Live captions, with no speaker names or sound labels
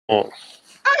Yes,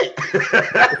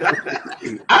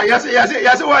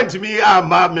 want to me,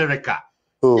 America.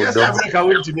 Yes, America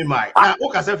went to me, my. Now,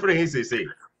 what can I say?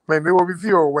 Maybe we'll be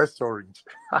few West Orange.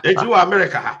 It's you,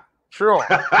 America. Sure.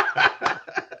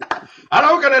 I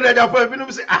don't know,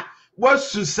 say,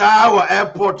 what's to our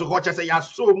airport to watch? I say, you're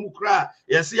so mukra.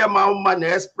 You see a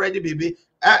man, spread the baby.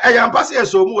 I am passing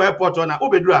so mu airport on a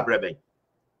Ubedru Abrebe.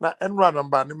 Now, and run on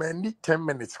band, man, need 10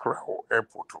 minutes crowd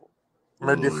airport.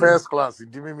 The first class,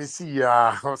 give me see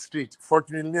street.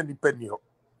 Fortunately, depending on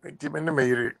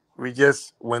we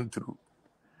just went through.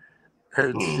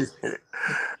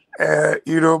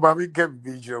 You know, but we can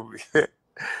be job.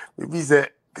 We say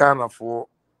Ghana for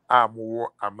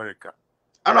America.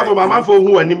 I know my man for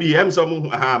who and me, I'm some who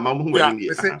they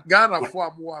say Ghana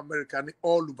for America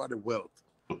all over the world.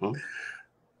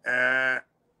 A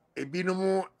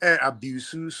binomo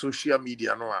abuse social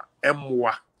media no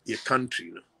emwa your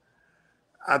country no.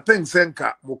 I think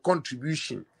senka mo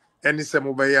contribution any se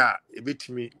mo baya e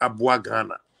betimi aboa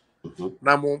Ghana.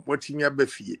 Na mo watimi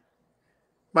abafie.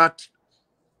 But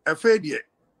afedie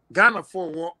Ghana for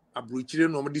what abrochire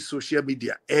no the social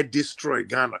media destroy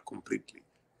Ghana completely.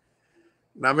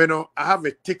 Now me no I have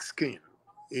a thick skin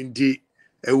in the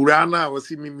Urana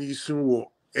was me soon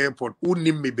wo airport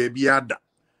unim me baby ada.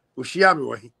 Ushia me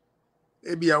wahi.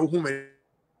 Ebi a woman.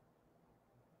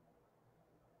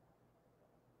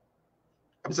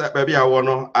 I'm sorry, baby. I want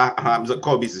to. I'm the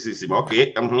call business.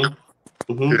 Okay.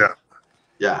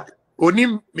 Yeah.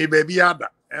 Onim me baby ada,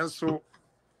 and so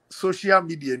social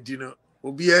media dinner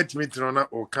will be at me trona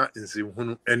or can't see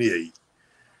who any.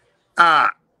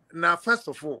 Now first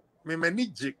of all, me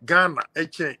manage Ghana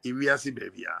Iwiasi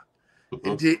baby.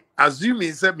 And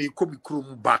assuming say me could be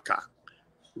krum baka.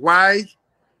 Why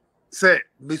say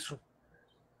misu?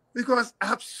 Because I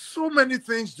have so many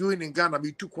things doing in Ghana.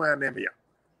 Me too quiet anemia.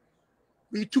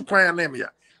 Me too quiet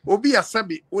anemia. Obi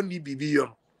asabi only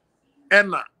bibiyon.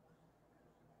 Ena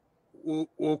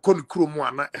o kon kromo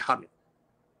ana ehano.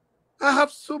 I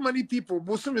have so many people.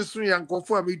 Bosume so yan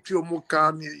konfo me trio mo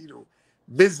kan, you know,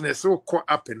 business so go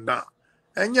up and down.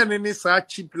 Enya ne sa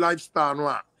cheap lifestyle no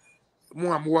a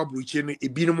mo amwa bruche no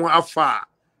ebi no afa.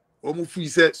 Omo fi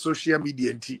say social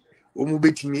media nti omo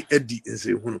betimi edi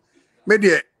nse hunu. Me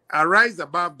de I rise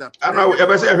above that. I know.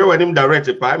 Ever say everyone him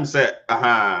directed, but I'm say,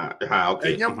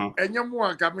 okay. Enya mo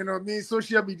anka me no me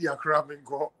social media crap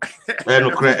go.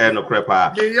 No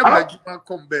crap. Me ya magima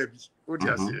come baby. What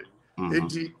you say?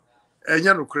 Enti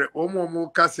enya no crap.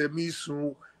 Omo ka se mi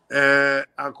su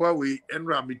akwa we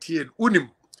enra metie unim.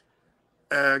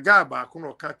 Ga ba ko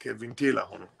no ka Kevin Taylor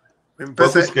hono.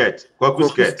 Kwaku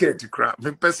skirt crap.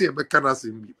 Me pese e be kana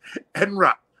sim.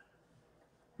 Enra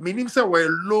meaning say we're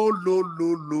low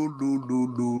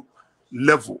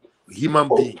level human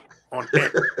being on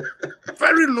earth.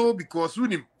 Very low because we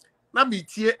him. Na me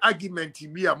tie argument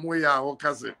bi a moya o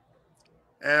kase.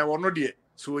 Wono de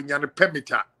so nya ne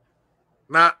permitter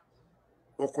na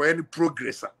okoye ni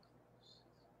progress.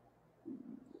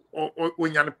 O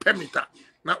nya ne permitter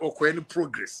na okoye ni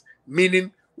progress.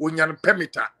 Meaning o nya ne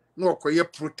permitter na okoye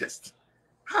protest.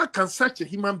 How can such a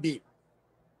human being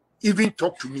even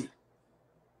talk to me?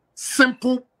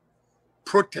 Simple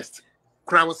protest.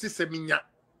 Crowd was seminya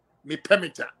me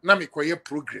permitter na me koye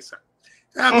progress.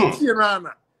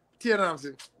 Tirana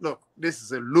say, look, this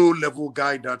is a low level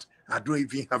guy that I don't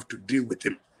even have to deal with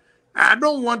him. I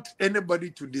don't want anybody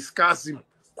to discuss him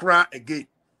cry again.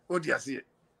 What do you say?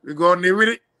 We go ne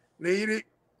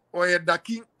or a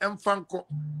daki emfanko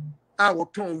our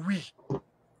ton we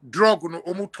drug no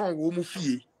omuton wo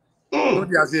fie. What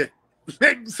do you say?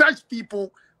 Such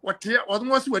people what here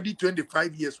almost we did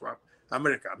 25 years for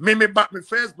America. Me back my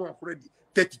firstborn already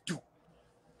 32.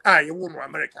 You won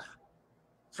America.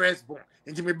 Firstborn.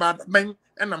 And me bad men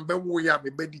and I'm be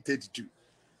 32.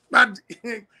 But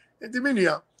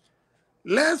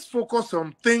let's focus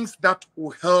on things that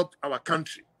will help our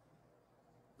country.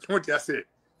 What you say?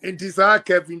 It is our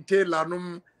Kevin Taylor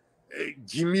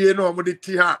Jimmy no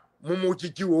Amoditiha Momo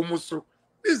Chichi Omoso.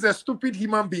 This is a stupid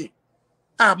human being.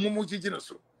 Momo Chichi no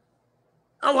so.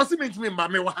 I was saying to me, my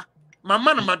man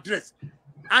my dress.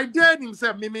 I dared him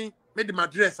say, made my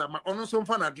dress. I'm on some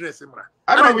fun address.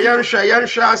 I know we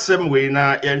share same way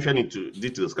na into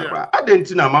details. I didn't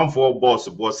know man for boss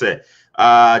say,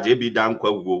 JB Dan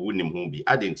Kwaku win him home be.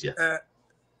 I didn't hear.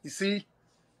 You see,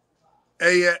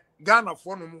 Ghana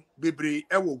for no baby,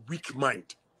 a weak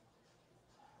mind.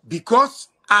 Because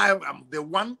I am the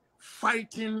one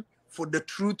fighting for the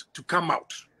truth to come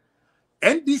out.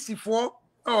 NDC4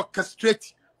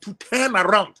 orchestrate to turn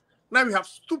around. Now we have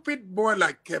stupid boy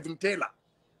like Kevin Taylor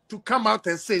to come out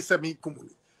and say something.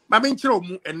 Maminchiro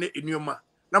mu ene enyoma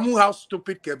Namu how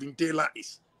stupid Kevin Taylor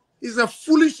is. He's a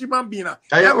foolish human being.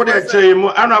 I know the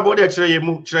tremu. I know about the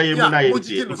tremu. Tremu na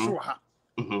yeti.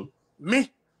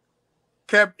 Me,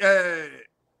 Kev,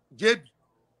 JB,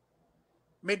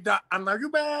 made that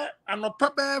anayube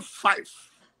anopabe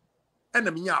 5. And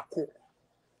a minya call.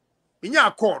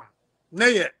 Minya call.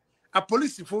 Nay, a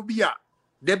police phobia.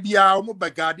 Debia omo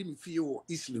bagadi mi fio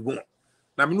easily go.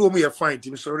 Na me no mo ye fine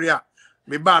tim sorry a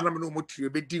me ba na me no mo tue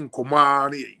be di nkoma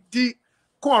na di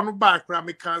call no back ra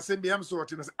me kan say be am so what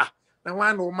say na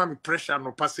wan no ma me pressure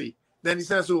no pass. Then he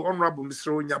says so honorable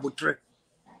Mr. Onyabotre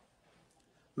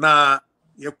na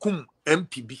ye kum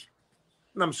MPB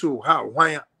na me so how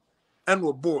why and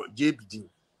wo boy JBD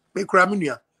me kra me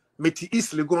nua me ti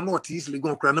easily go no ti easily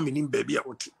go kra na me nim baby a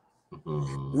what.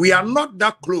 We are not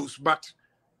that close, but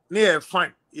near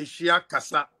fine. Ishia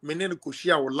Kasa, Menen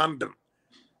Kushia or London,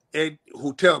 a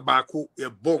hotel bako, a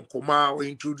bon coma, or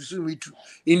introducing me to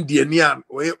Indian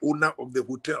or a owner of the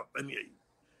hotel.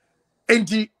 And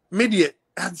the media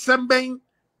had some bang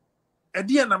a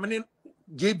dear namanin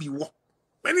JB walk.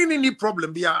 Any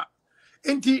problem be a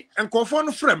anti and conform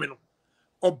Fremen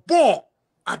or ball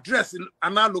address in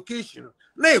an location,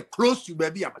 lay close to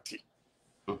baby amati.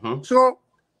 So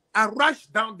I rush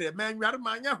down there, man. You are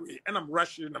my and I'm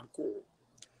rushing. I'm cool.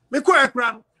 Me ko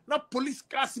ekran na police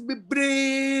cars be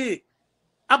bre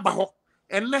abaho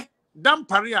enne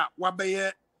dampare a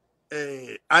wabeye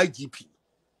IGP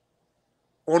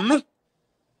onu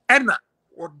ena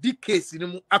odi case ni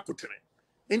mu akotere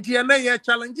enti ena ye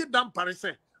challenge dampare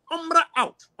say omra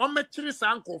out omechiri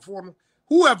sa ankofo no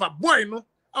whoever boy no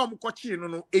amkochi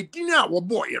no edini a wo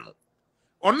boy no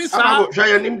oni sa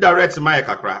share him direct mic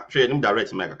akra share him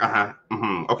direct mic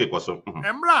okay koso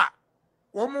emra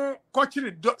womo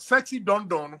kochiri sexy don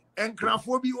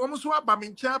enkrafo bi womo so aba me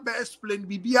ncha ba explain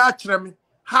bibia a kire me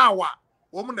how a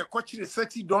womo na kochiri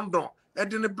sexy don e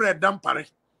de ne bread dampare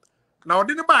na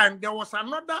odi ne ba there was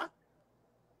another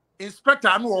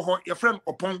inspector no ho your friend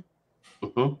Opon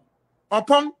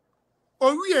Opon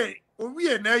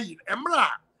owie na yi emra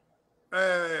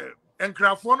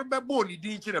enkrafo no be bo ni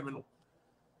din kire me no.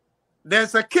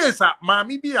 There's a case at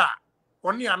Mami Bia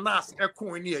only a nas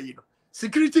echo in here,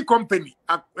 security company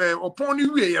upon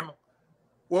you,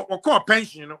 or call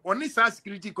pension, only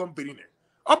security company.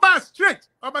 Oba straight,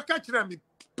 Oba catch them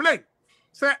plain.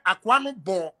 Say Aquano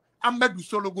ball, and maybe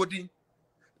solo godin.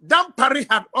 Dan Parry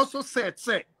had also said,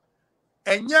 say,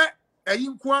 and yet a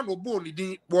inquano bony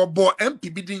din, or ball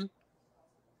MP bidding.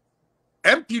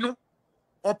 MP no,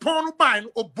 upon buying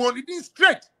or bony din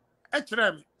straight.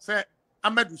 HRM, say,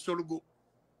 Amedu Solugo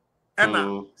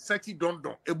and sexy don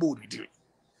ebo ni dire.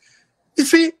 You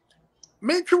see,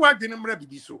 make you work in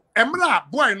Mrebi so. Emra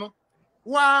boy no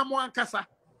wa mo ankasa.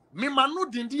 Me manu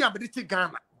dindi abediti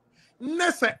Ghana.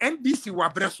 Nese NBC wa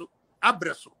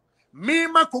abreso. Me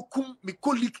makokum mi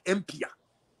colleague MP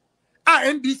a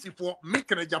NBC for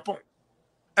make in Agyapong.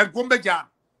 And Gombe Jan.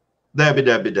 Debbie.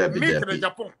 Make in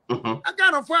Agyapong. I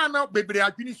got for now baby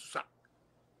adwini susa.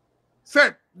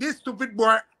 Said this stupid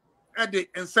boy Ede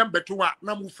ensemble to wa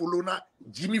na mu follow na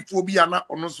Jimmy phobia na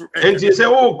ono so enti say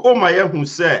o ma ye hu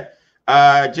say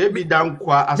JB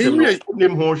dankwa asem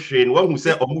nim ho hwe no hu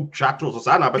say omu twa to so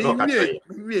sa na be so ka twa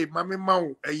we mame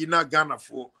mawo ayi na Ghana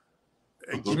fo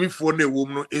Jimmy fo na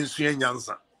ewom no ensua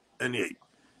nyansa ene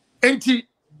enti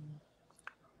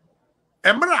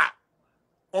emra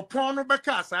opon no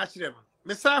beka asa akire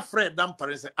me sa Fred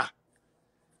dampare say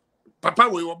papa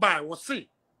we wo ba wo say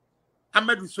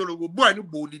Amedu Sologo, boy, no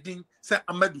bolding, say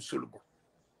Amedu Sologo.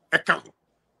 A count.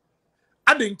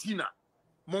 Adentina,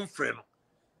 mon friend.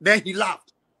 Then he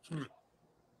laughed.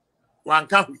 One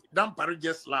can't we? Dampare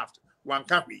just laughed. One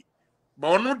can't we?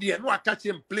 But no, dear, no, I catch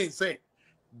him plain say,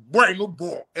 boy, no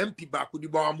ball, MP back with the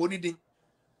bar money ding.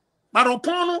 But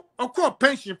upon a call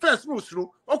pension, first rule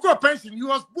through, a call pension, you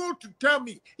was bold to tell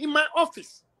me in my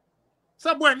office.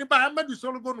 So, boy, anybody Amedu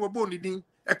Sologo no bony ding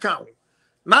account.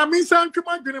 Now, me sound to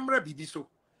my dream, so.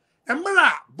 And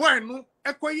boy, no,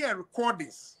 echo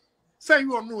recordings. Say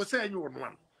you know, say you on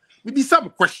one. We be some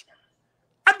question.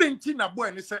 I didn't think a boy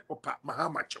and say, Opa,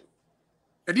 Mahamacho.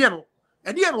 And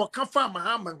the what can find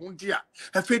Mahama Hundia,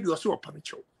 have fed you so upon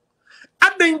it.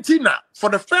 I didn't think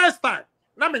for the first time,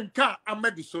 Namin car, I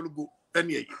made the solo go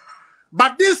any.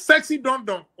 But this sexy don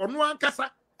on one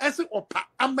casa, as Opa,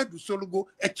 I made the solo go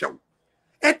echo.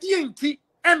 At the end,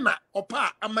 Enna Opa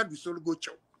Amedu Solugo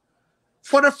Chow.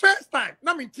 For the first time,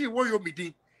 Naminti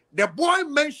Woyomi, the boy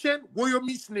mentioned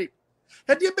Woyomi's name.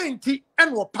 Hedibenti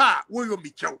and Opa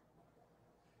Woyomi Chow.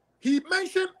 He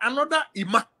mentioned another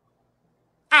Ima.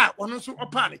 Onosu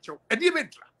Opa Chow.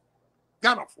 Edibentra.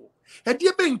 Ganafo.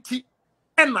 Hedibenti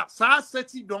Enna Sa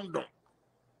Seti Don.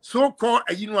 so called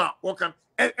a can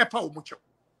epa omucho.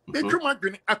 They come out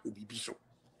when akubi so.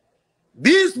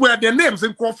 These were the names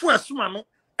in Kwaku Asumano,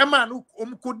 Emanu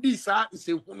Omkodisa is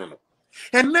a woman.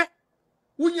 And then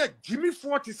when you Jimmy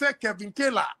 40 say Kevin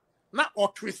Taylor, now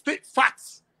or twisted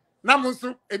facts. Now,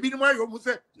 Monso, a bit more almost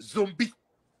a zombie,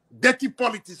 dirty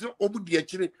politics, Obudi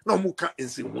actually, no muka and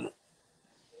Simuno.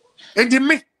 And then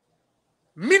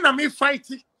me na me fight.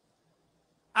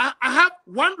 I have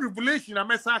one revelation, a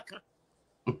massacre.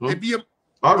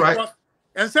 All right.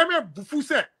 And Samuel Bufu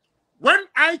said, when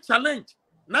I challenge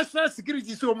national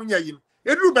security, so many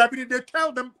they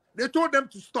told them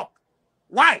to stop.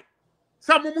 Why?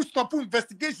 Some will stop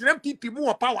investigation, MPP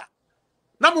more power.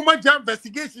 Now,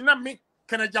 investigation, I mean,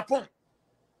 can Agyapong.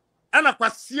 And I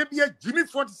was CBA Jimmy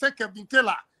 42nd in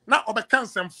Taylor, now over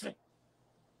cancer.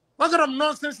 What kind of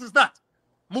nonsense is that?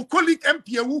 Mukolik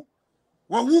MPU,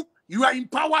 who you are in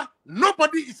power,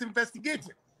 nobody is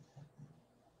investigating.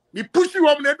 Me push you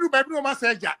on the do by no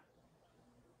message.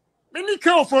 Many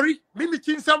care for it, many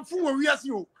chin some fool we ask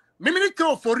you. Many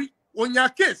care for it on your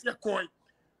case, your coin.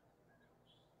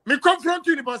 Me confront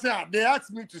you, they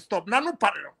asked me to stop. Now, no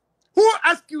parallel. Who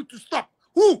asked you to stop?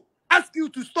 Who asked you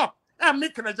to stop? I'm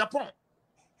making a Japan.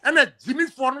 And a Jimmy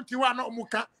Forno Tiwana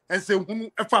Muka and say,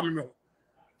 a family.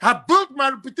 I built my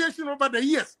reputation over the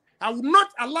years. I will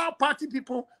not allow party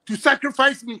people to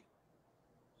sacrifice me.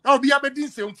 I'll be able to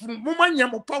say,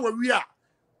 power we are.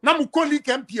 Now, colleague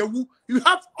MPU, you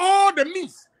have all the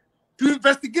means to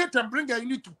investigate and bring a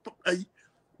unit to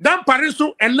Dan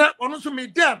Pariso and not also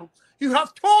made them. You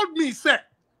have told me, sir,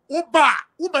 Uba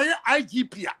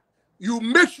IGP, you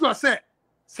make sure, sir,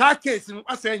 case in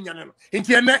us saying, in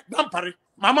the Dampari,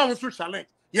 Mamma was so challenge.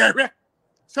 Yeah,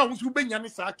 so was who been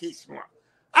Yanisa case.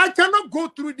 I cannot go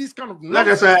through this kind of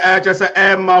just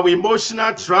say my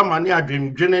emotional trauma near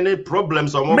dream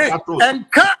problems or more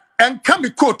and come a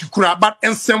coat to grab but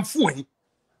and some food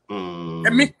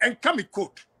and come a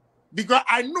coat because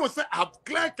I know sir I have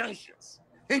clear conscience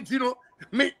and you know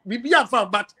me be a fan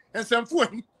but and some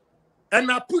food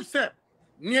and I put them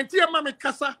near Mama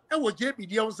Casa and what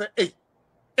JB say hey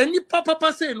any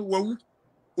papa say no wo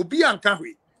obi anka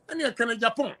hwe and you can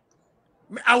Japan.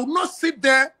 I will not sit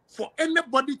there for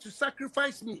anybody to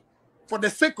sacrifice me for the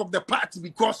sake of the party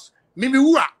because Mimi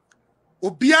Wua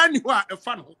Obiani Hua a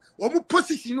fan or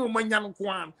position no manyan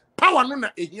kwan power no na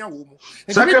ehia wo mu.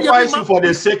 Sacrifice you for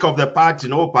the sake of the party,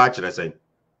 no party saying.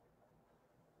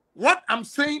 What I'm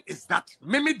saying is that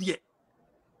Mimi die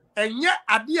and yet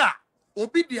adia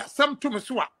obi dia some to me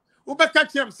so a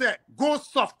obeka chem say go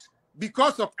soft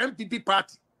because of MPP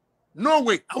party. No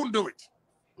way, I won't do it.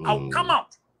 I'll come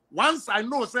out. Once I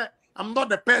know, sir, I'm not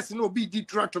the person who be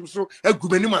detracted, so a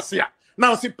good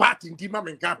now see party in Tima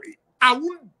Menkabe. I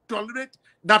won't tolerate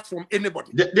that from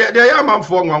anybody. The young man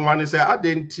for one say, I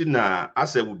didn't know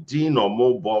as a Dean or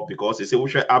mobile because he said, we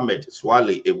should Ahmed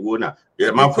Swally a wona,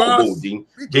 a man for boarding,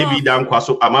 baby down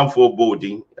Kwaso, a man for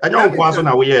boarding, and young Kwaso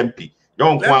now we MP,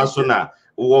 young Kwaso now.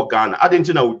 I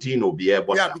didn't know Dean will be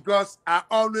able. Yeah, because I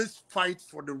always fight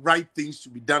for the right things to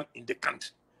be done in the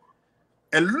country.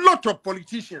 A lot of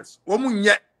politicians won't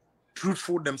yet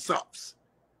truthful themselves.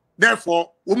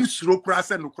 Therefore, won't slow crass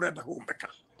and look at the home.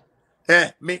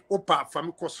 Me opa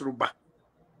fami kosruba.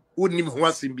 Unim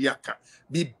was in Biaka.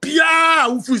 Be Bia,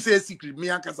 who says secret,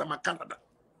 Miaka Sama Canada.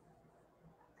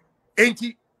 Ain't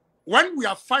when we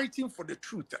are fighting for the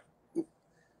truth,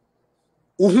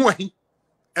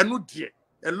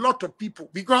 a lot of people,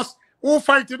 because we're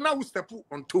fighting now, we step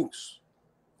on toes.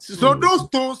 So those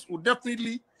toes will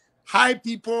definitely high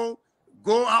people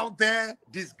go out there,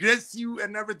 disgrace you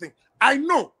and everything. I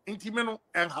know intimeno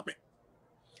and happen.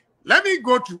 Let me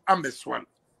go to Ameswan.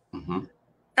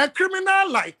 A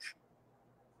criminal like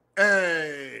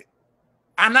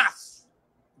Anas,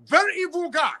 very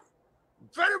evil guy,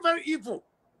 very, very evil.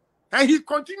 And he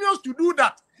continues to do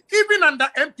that, even under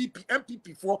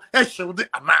MPP for Eshelde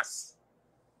Anas.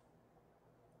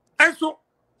 And so,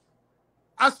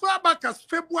 as far back as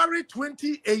February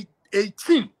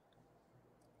 2018,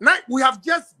 now we have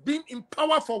just been in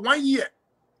power for 1 year.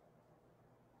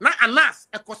 Now, Anas,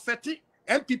 a Cosetti,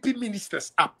 MPP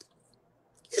ministers up.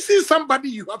 You see somebody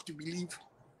you have to believe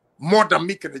more than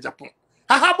me in Japan.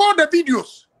 I have all the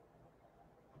videos.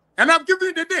 And I've given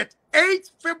you the date,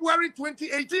 8 February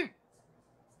 2018.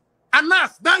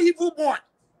 Anas, that evil boy,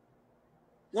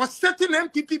 was setting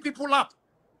MPP people up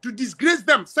to disgrace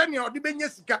them.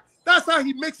 That's how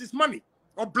he makes his money.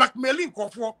 Or blackmailing.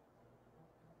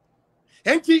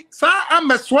 And he saw I'm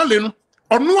a swelling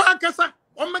or no akasa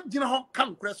or Magina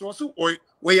come crest also or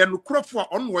where you crop for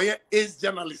on where is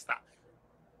journalist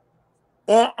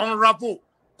or unravel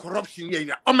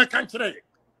corruption or my country.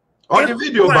 On the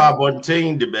video Bob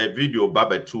saying the video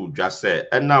Baba too just said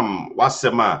and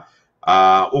wasema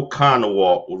Okan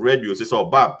war radio says or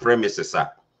bad premises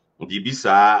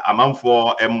Dibisa amount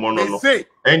for M1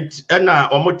 and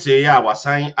omote ya was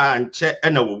sign and check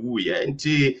and a woo and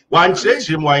one church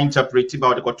him were interpreted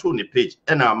about the cartoon page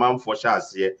and amount for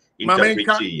Shas here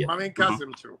interpreting. Mamma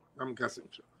Cassim true. I'm Cassim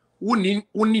true. Wouldn't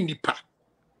nipa.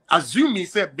 Assume he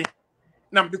said me.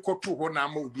 Nam the cotu hona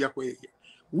mo be away.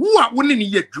 Who are winning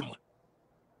yet, Juma?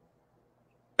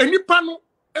 Any panel,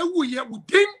 a year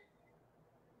within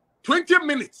 20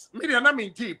 minutes. Maybe I'm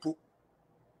in tape.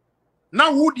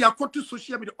 Now, who the account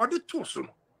social media or the two?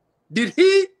 Did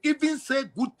he even say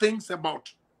good things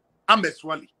about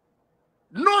Ameswali?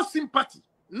 No sympathy,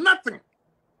 nothing.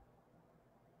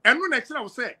 And when I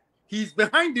say he's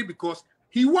behind it because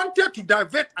he wanted to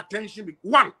divert attention.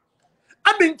 One,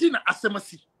 Abentina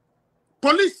Asemasi.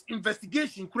 Police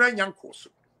investigation crying young course.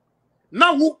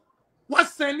 Now who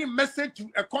was sending message to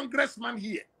a congressman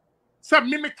here?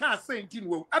 Some mimica saying,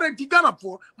 well, I don't Ghana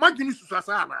for my Guinness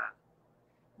Susasana.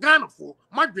 Ghana for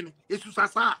my Guinness is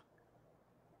Susasa.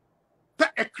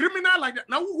 A criminal like that.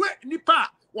 Now where Nipa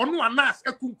or no anas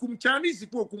a kum Chinese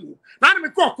pokumu. Now me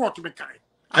call court to me kind.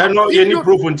 I know any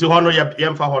proof until honor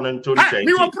your for honor to change.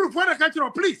 Me want proof for the country,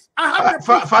 please. I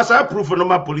have fast proof for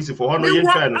no police for honor yen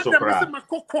fan so cry.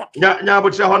 Yeah,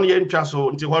 but honor yen chaso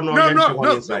until honor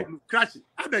yen inside. Crash it.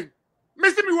 I think.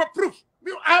 Mr. Me what proof?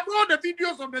 I have all the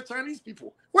videos of the Chinese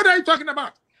people. What are you talking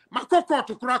about? My court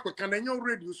to Kwaku can I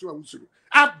radio so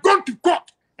I've gone to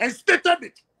court and stated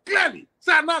it clearly.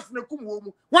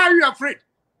 Why are you afraid?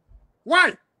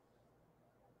 Why?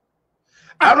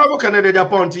 I don't know Canada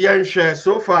Agyapong yen share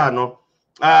so far no.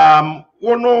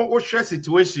 One no share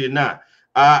situation now.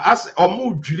 As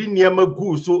omu dwiri niam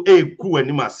gu so eku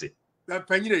animase. That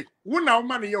penny, one now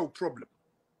money your problem.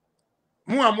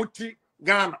 Mu amuti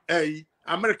Ghana,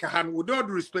 America han with all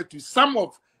due respect to some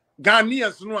of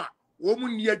Ghanaians no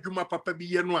woman near Juma Papa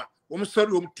be no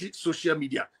sorry social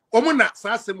media. Na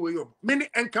sasem way many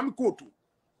and come quote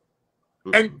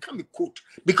and come quote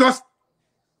because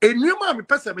a new man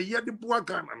person be here the boy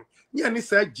Ghana. Ni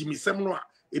say Jimmy Semnoa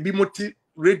e bi moti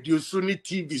radio so ni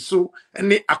TV so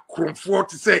any akromfo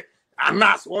to say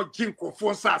anas or jinko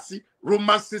for sasi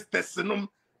Roman sisters no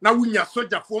na wunya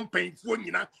soldier for painful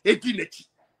nyina edi nachi.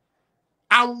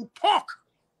 I will talk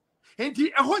and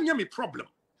the a problem.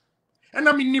 And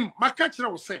I mean my catcher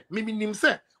will say me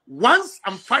say once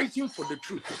I'm fighting for the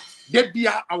truth, there be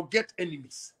I'll get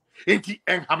enemies. And the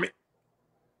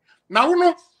now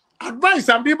no advice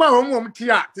and people home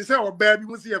tia to say oh baby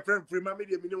must see a friend free my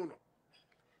media no.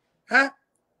 Huh?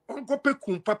 Uncle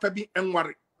Pecum Papa be and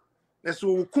worry. That's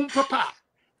all cum papa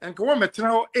and go on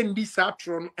metro and this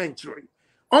atron entry.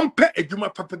 On pet a Juma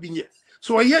Papa be yes.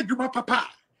 So I hear Juma Papa.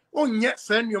 Oh, yet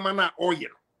send your manner oil.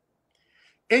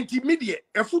 Intermediate,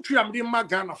 a foot am the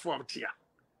Magana form tia.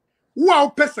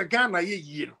 Wow, Pesa Ghana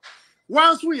ye.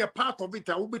 Once we are part of it,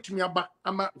 I will be to me about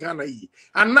Ama Ghana ye.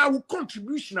 And now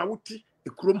contribution I would take a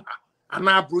crumha and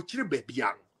now broach baby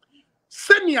young.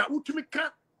 Send me out to me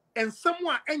cat and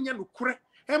someone and cre,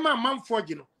 Emma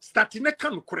Manfogino, starting a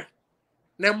can cre.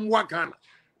 Name Ghana.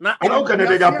 Now I don't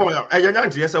Canada Agyapong. I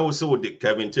don't yes, I was so Dick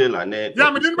Kevin Taylor. I'm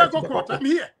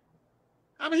here.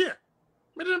 I'm here.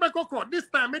 Me didn't back court. This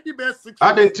time, me the best 6.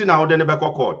 I didn't now then back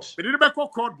court. Me didn't back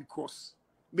court because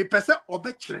me person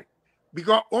obechere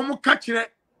because omo catchere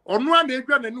or no one they do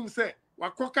na num say wa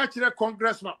catchere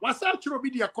congressman. Was actually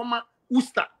be the comma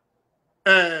Usta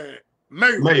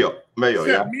mayor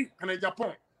yeah. Me and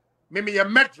Agyapong. Me a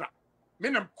medra. Me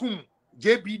nam kum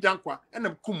JB Dankwa and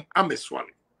nam kum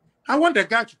Ameswali. I want the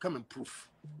guy to come and prove.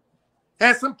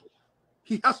 It's simple.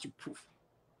 He has to prove.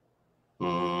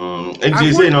 And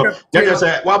you say no, like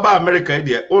say, what about America?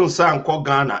 Idea, on San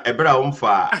Ghana, a bra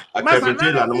fa, a Kevin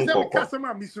Taylor,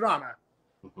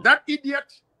 that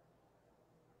idiot.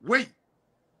 Wait,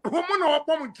 woman or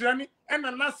woman training and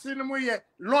a last cinema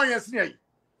lawyers near you.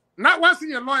 Not once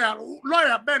in a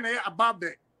lawyer Ben about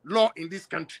the law in this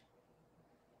country.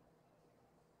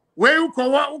 Where you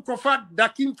go fat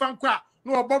Dakin Fankwa,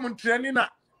 no woman training.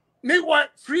 They were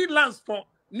freelance for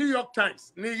New York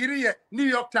Times, New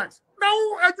York Times. Now,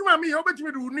 I do me, how about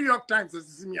you do New York Times as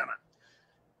Simiana?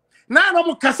 Now,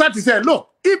 I'm Kasati say,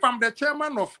 look, if I'm the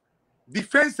chairman of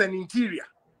Defense and Interior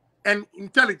and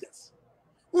Intelligence,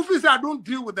 who says I don't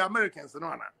deal with the Americans,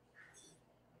 no,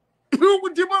 who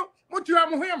would you want? What you are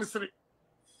here, Mr.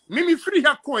 Mimi free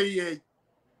her koi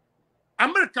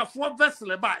America for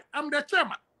vessel by. I'm the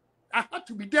chairman. I had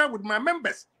to be there with my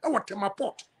members. I want to my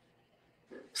port.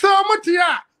 So,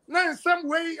 Motia, now in some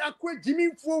way, I quit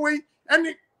Jimmy for way and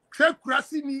it.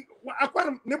 Crasini, I quite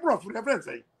never of reference.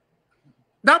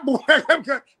 That boy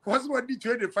was what did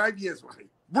 25 years.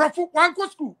 Bro, one go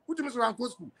school. Who do you one go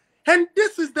school? And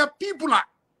this is the people that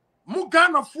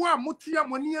Mugana Fua Mutia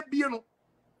Monia Biano.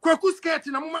 Kwaku skirt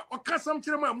in a moment or Kasam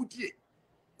Chirama Mutie.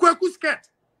 Kwaku skirt.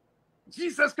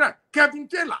 Jesus Christ. Kevin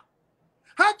Taylor.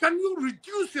 How can you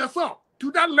reduce yourself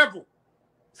to that level?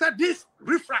 So this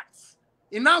refracts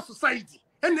in our society.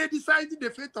 And they decided the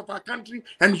fate of our country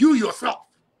and you yourself.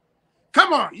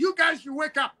 Come on, you guys should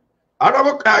wake up. I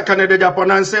don't Canada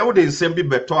Japan say what is same be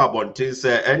better about this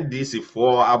NDC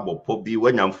for Abo be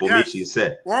when information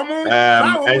say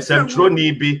and some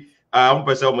trony be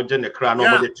person with the crown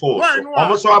over the toes.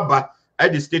 Almost about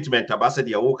the statement about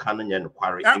the old canon and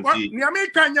quarry. The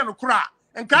American Yanukra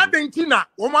and Cardentina,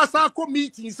 Omasako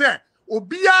meeting say,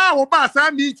 Obia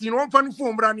Obasa meeting on funny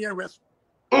form Branian West.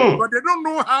 But they don't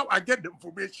know how I get the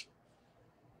information.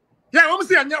 Yeah,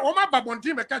 obviously, I'm my babon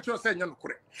team. I catch you saying you're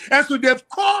correct. And so they've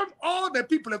called all the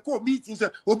people at call meetings. They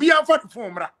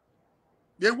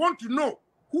want to know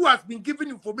who has been giving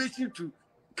information to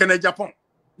Agyapong.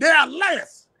 They are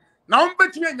liars. Now, I'm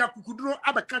betting you could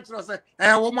other countries say,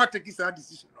 I won't take this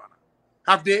decision.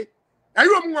 Have they? I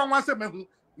want to say,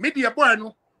 maybe a boy,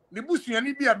 no, the bush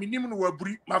and be a minimum were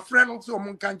my friend also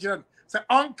among country. Say,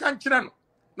 on country.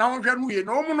 Now, I'm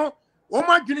no.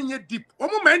 Oma getting it deep.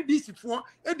 Oma man this for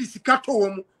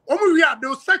Edisikato. They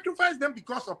will sacrifice them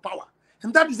because of power.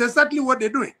 And that is exactly what they're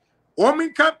doing.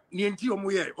 Ominka Nienti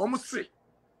Omuye, almost say.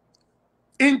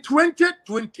 In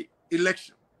 2020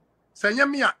 election,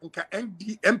 Sanyamia Nka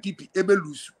MPP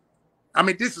Ebelusu. I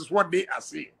mean, this is what they are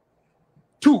saying.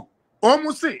 2,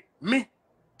 almost say, me,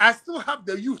 I still have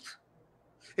the youth.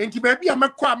 And maybe I'm a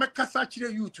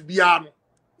Kasachire youth to be armed.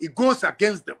 It goes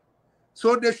against them.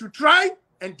 So they should try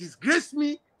and disgrace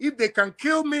me. If they can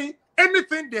kill me,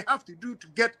 anything they have to do to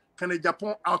get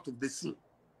Agyapong out of the scene.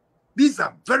 These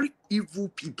are very evil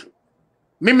people.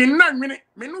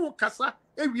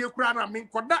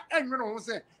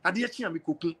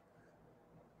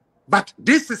 But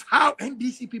this is how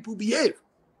NDC people behave.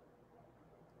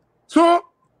 So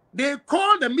they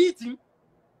call the meeting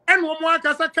and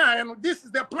this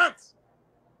is their plans.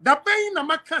 The pain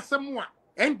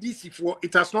NDC for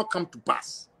it has not come to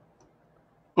pass.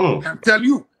 I tell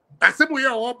you, I said we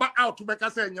are all back out to make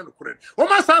us say no correct.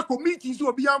 Meetings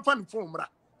will be unfun from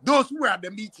those who are at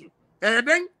the meeting. And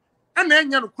then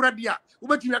you credit,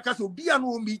 but you are be a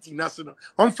no meeting national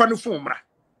on funny form.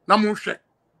 Namushe.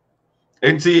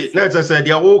 And see, let's say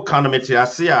the whole calamity, I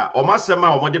see, or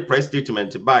Massama or the press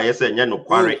statement by S. and Yano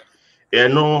quarry.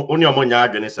 And no, only a monya,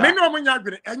 and no monya,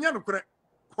 and Yano correct.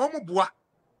 Homo bois.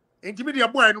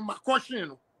 Intimidate boy, no, my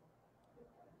question.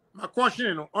 My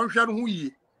question on Shan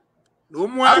Hui. No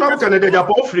more. I'm not going to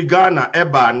Japan free Ghana,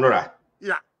 Eba, Nora.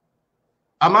 Yeah.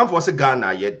 A man was a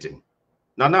Ghana yet.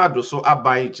 Nana do so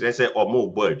abide it, let's say, or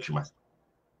more birch.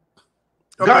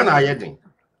 Ghana yet.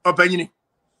 Opinion.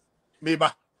 Maybe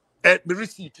at the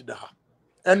receipt.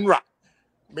 And right.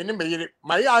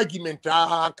 My argument,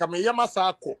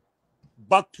 Kameyamasako,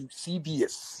 back to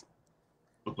CBS.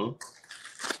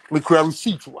 We could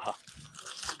receipt to her.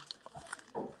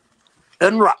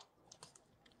 Enra,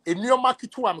 in your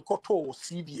market to Amkoto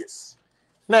CBS.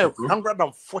 Now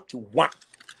 141.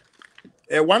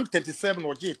 137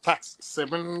 or J tax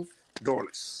 $7.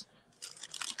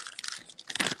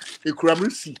 You could have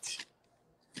receipt.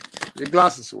 The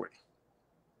glasses away.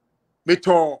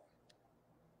 Meto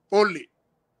only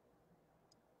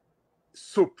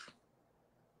soap.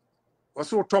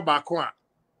 Also tobacco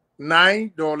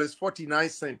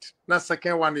 $9.49. Now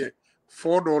second one here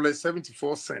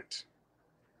 $4.74.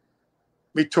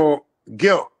 Meto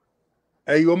girl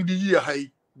a year high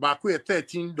back with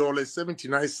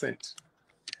 $13.79.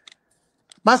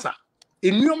 Massa,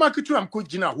 in New Market, I'm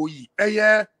cooking a hoi, a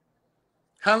year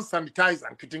hand sanitizer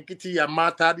and kitty and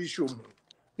matadi show me.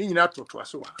 In that to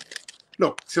us.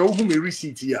 Look, so who may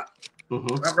receipt here?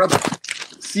 My brother,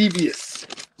 CBS.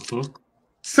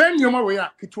 Send your way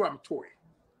up to am toy.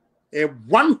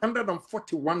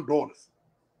 $141.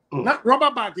 Not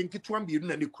rubber bag in Kitwan be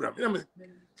in any crab.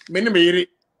 Many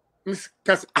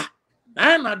because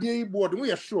I'm not the board,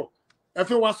 we are sure. If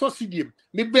you was so CDM,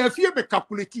 maybe a few be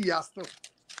calculated yesterday.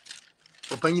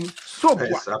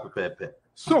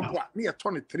 So what? Me a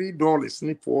 $23,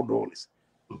 $4.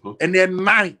 And then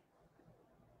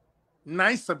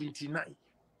 $9.79.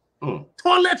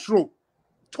 Toilet roll.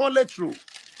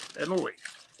 Anyway,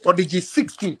 or the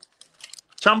G16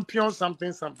 champion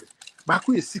something.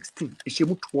 Baku is 16.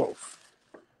 Ishemu 12.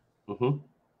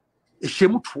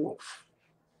 Ishemu 12.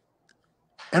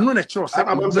 And when a choice,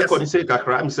 I'm say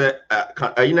I'm say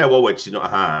you know what you know.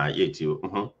 Yet you.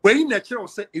 When a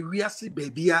choice say we are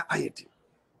baby, I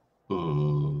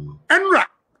Enra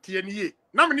TNE.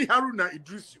 Namini Haruna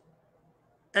Idrisu.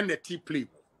 And the T play.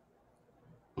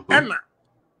 Enna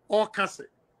or Casse.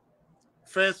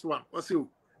 First one. What's you?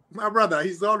 My brother,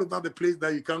 he's all about the place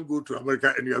that you can't go to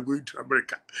America and you are going to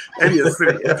America. And you're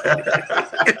serious.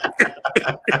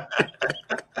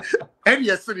 And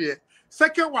you're serious.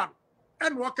 Second one,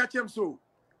 and what catch him so.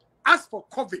 As for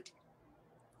COVID,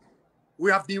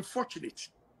 we have been fortunate.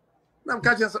 Now I'm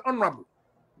catching honorable.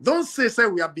 Don't say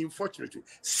we have been fortunate.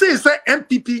 Say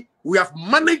MPP, we have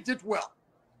managed it well.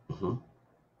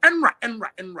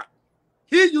 Enra.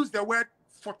 He used the word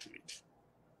fortunate.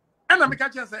 And I'm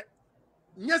catching say,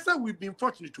 yes, sir, we've been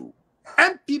fortunate too.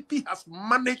 MPP has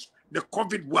managed the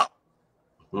COVID well.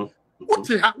 What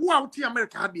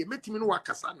America had the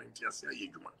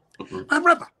my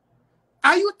brother,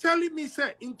 are you telling me,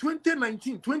 sir, in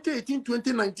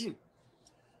 2018,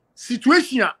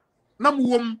 situation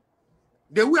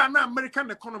the way an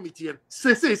American economy here,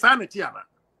 say sanity.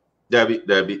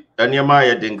 Debbie, and your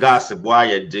Maya didn't gas a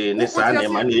boy, Dane,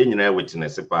 money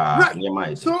witness.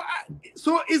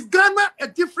 So is Ghana a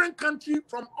different country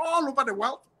from all over the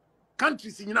world?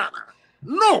 Countries in Ghana?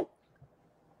 No.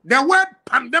 The word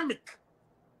pandemic,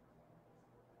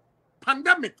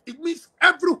 it means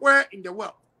everywhere in the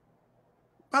world.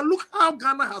 But look how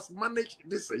Ghana has managed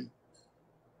this.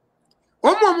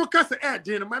 Omo say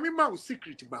Dane, my mama was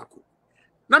secret back.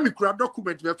 Now me could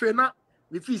document me fena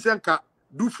me fi senka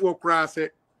do for cry say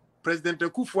President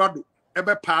Kufuor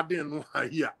ebe pardon no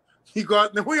here. He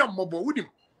got the way of mobile with him.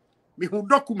 Me who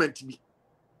document me.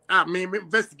 Me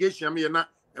investigation me na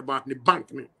about the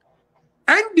bank me.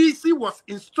 NDC was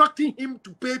instructing him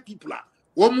to pay people.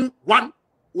 One,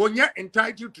 you're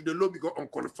entitled to the law because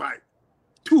unqualified.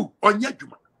 2, onye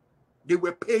juma. They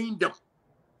were paying them.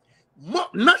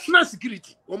 National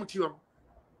security.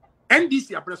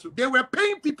 NDC, they were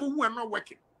paying people who are not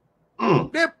working.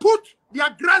 They put their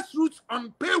grassroots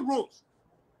on payrolls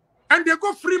and they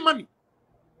got free money.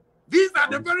 These are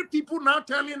the very people now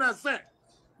telling us that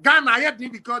Ghana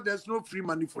because there's no free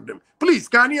money for them. Please,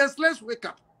 Ghanaians, let's wake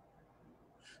up.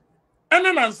 And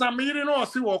then some you know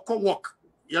see walk.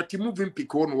 You to moving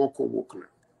pick on walk.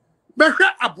 But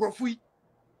abrofui.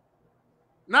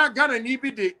 Now Ghana ni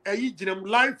be the jinem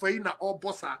life for na all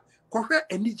bossa. Kohwe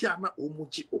enija na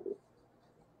omochi o.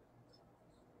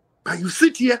 But you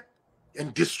sit here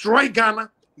and destroy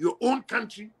Ghana, your own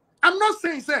country. I'm not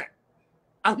saying say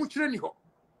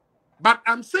but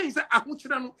I'm saying say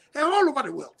all over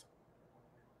the world.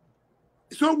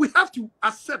 So we have to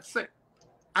accept say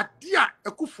Adia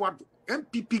Ekufuor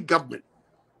MPP government.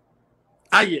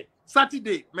 Aye,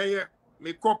 Saturday,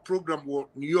 may call program wo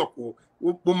New York wo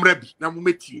bomrebi na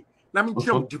mumeti na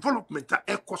mincham development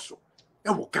ekoso e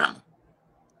wo Ghana.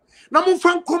 Na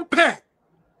mumfan compare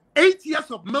 8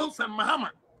 years of Nelson Mahama.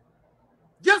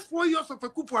 Just 4 years of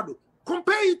Ekufuor.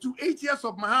 Compare it to 8 years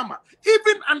of Mahama.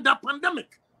 Even under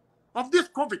pandemic of this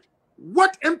COVID,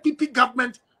 what MPP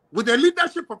government with the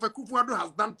leadership of Ekufuor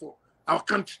has done for our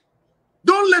country.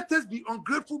 Don't let us be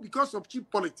ungrateful because of cheap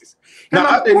politics. Now,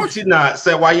 I didn't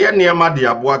say why you're near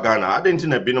Madiabua Ghana. I didn't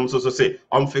know Binum so say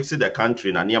I'm fixing the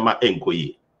country and near my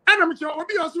enkoyi. And I'm sure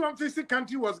Obi also on fixing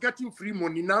country was getting free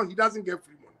money. Now he doesn't get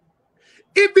free money.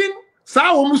 Even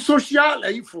Sao social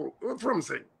from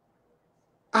saying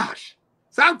Ash.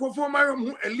 San conform my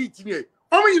elite here.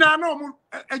 Only now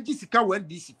a Jessica went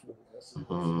DC for.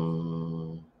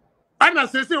 And I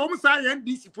say almost I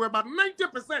NDC for about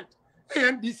 90%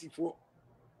 NDC for.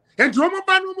 And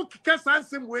Romabano Kikasan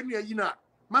same when you know,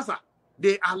 Massa,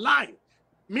 they are lying.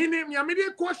 Meaning, your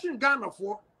media question Ghana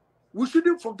for, we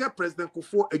shouldn't forget President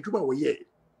Kufuor Agyapong Waye.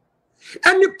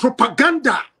 Any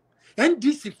propaganda,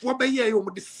 NDC for by year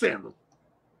over the same.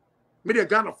 Media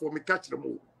Ghana for me catch them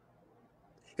all.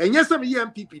 And yes, I'm here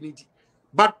MPP need,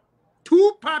 but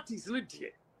 2 parties need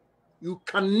here. You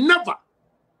can never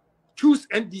choose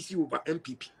NDC over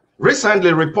MPP.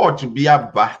 Recently, report to be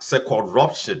about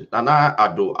corruption. Nana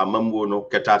ado amambo no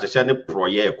ketata shane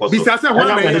proye koso. Bisa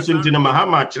wana medicine tina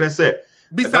mahama chirese.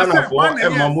 Bisa for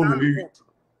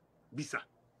Bisa.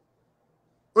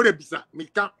 Ore Bisa.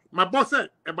 My boss said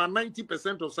about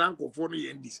 90% of Sanko for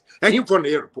the NDC. And him from the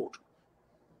airport.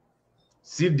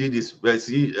 See did this.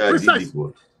 See did this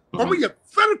one.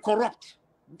 Very corrupt.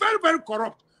 Very, very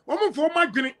corrupt. Omo for my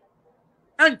guinea.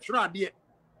 And try there.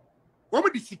 Omo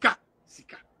di sika.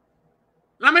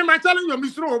 Now, I'm telling you,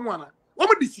 Mr. Omwana,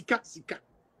 what the Sika?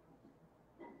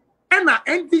 And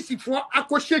NDC for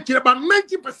acquisition about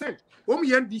 90%.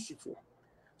 NDC for.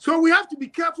 So we have to be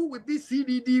careful with this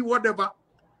CDD, whatever,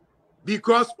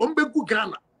 because Ombeku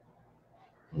Ghana.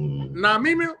 Now,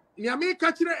 me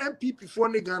catch the MPP for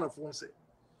Ghana for say,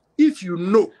 if you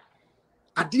know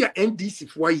Adia NDC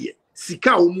for ye.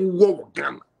 Sika omu wo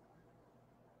Ghana.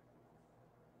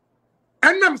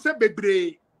 And I'm say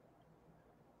bebre.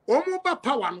 Omo ba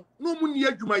power no mu ni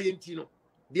adwuma yenti no.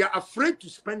 They are afraid to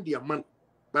spend their money.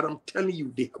 But I'm telling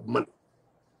you, they have money.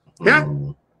 Yeah?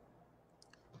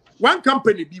 One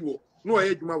company biwo no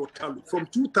adwuma wo tell from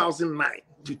 2009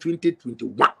 to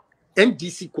 2021.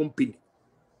 NDC company.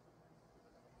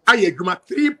 Ayeduma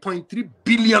 $3.3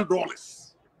 billion.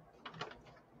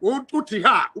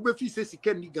 Utiha, ubefi se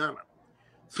sikeni Ghana.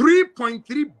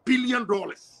 $3.3 billion.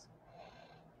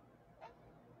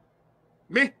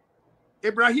 Me,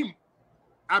 Ibrahim,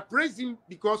 I praise him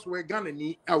because we're Ghana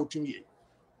ni out in here.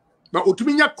 But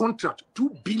Utuminya contract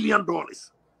 $2 billion.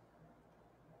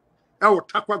 Our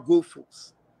Takwa Gold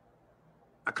Force.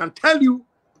 I can tell you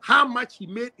how much he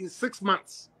made in 6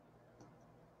 months.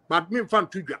 But me fan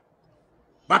tuja.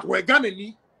 But we're gonna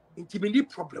need intimidate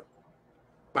problem.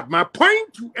 But my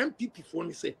point to MPP for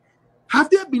me say, have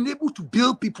they been able to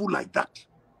build people like that?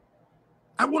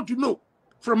 I want to know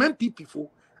from MPP for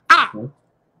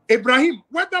Ibrahim,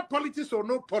 whether politics or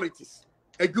no politics,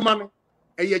 a human,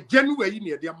 a genuine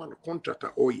near the amount of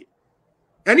contractor or ye.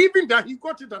 And even that he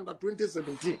got it under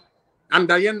 2017. And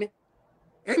Diane,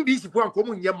 and this is one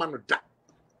common yaman of that.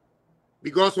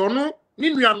 Because or no,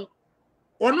 Ninian.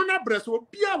 Ono na breso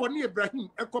bia woni Ibrahim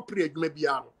ekopre adwuma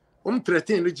bia no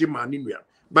 13 regime niwa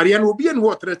but ya no obi en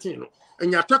ho 13 no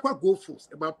enya Takwa Gold Force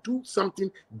about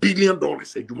 $2 billion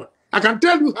adwuma. I can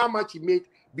tell you how much he made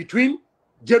between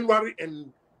January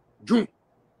and June,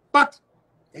 but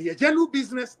a general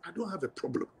business I don't have a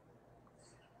problem.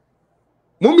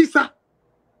 Momisa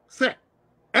say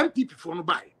MPP for no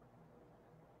buy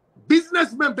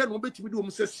businessmen ben obetimi do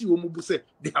say see omubu say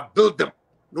they have built them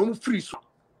no free so.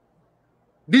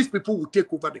 These people will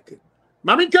take over the king.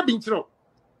 Maminka Bintro.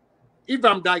 If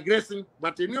I'm digressing,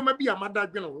 but you know maybe I'm mother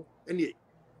general. Anyway,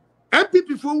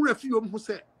 MPP for refuse who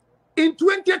said in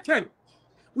 2010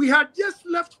 we had just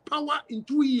left power in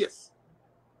 2 years.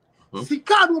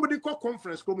 Sika nobody call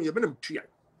conference come here.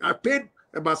 I paid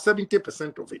about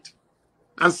 70% of it.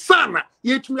 And Sana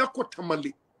yet me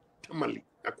tamali.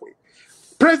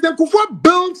 President Kufuor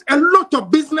built a lot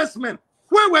of businessmen.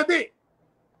 Where were they?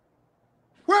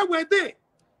 Where were they?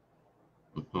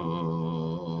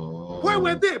 Where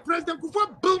were they? President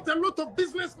Kufuor built a lot of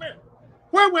businessmen.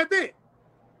 Where were they?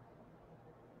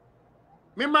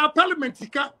 My parliament,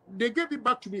 they gave it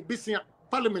back to me.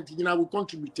 Parliament, I will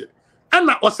contribute. And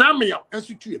now, Osamia, and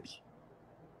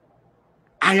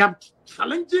I am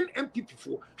challenging MPP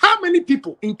for how many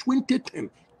people in 2010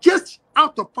 just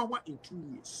out of power in 2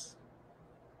 years?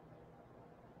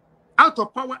 Out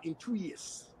of power in 2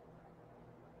 years.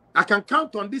 I can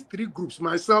count on these 3 groups,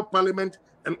 myself, Parliament,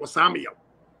 and Osamia.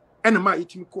 And my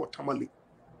team called Tamale.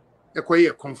 A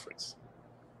conference.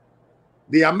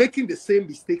 They are making the same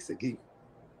mistakes again.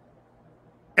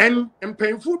 And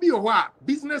painful be a while,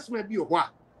 business may be a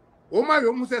while. Oh my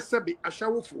almost a sabi a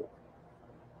shower for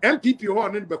MPP or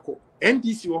Nibako,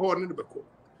 NDC or Nibako.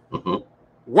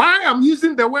 Why I'm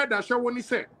using the word that Shawani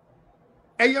said?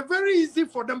 It's very easy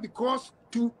for them because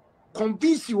to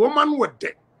convince you, woman were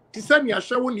dead. These are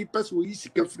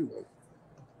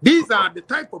the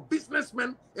type of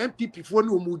businessmen MPP for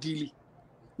no mudili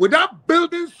without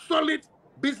building solid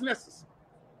businesses.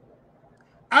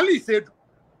 Ali said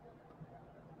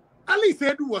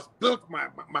was built my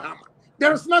Mahama.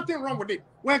 There is nothing wrong with it.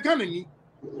 We're gonna need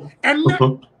and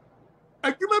then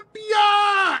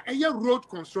a road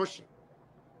construction.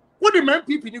 What the man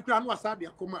people in Ukraine was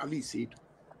Ali said.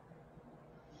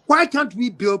 Why can't we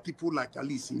build people like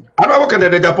Ali said? I don't work at the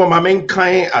Agyapong. My main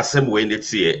kind assembly in it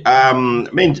here.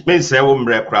 Main say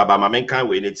umbre kraba. My main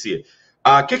kind in it here.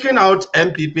 Kicking out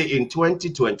MPP in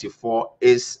 2024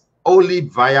 is only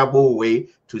viable way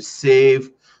to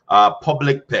save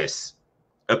public purse.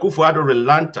 Akufo-Addo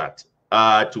relented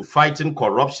to fighting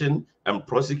corruption and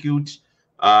prosecute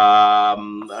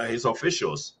his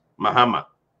officials. Mahama.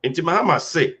 Inti Mahama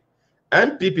say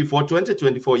MPP for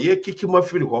 2024 ye kicking my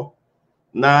free ho.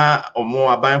 Na omo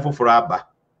aban foforo aba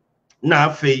na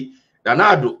afei da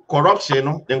na ado corruption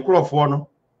no nkrofo no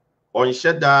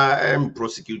onhye da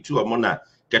prosecute omo na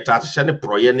keta ahye ne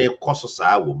proye ne koso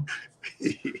saa wom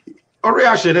ore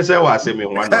ahye ne say wa asemi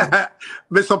nwana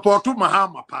me support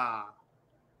Mahama pa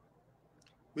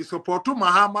me support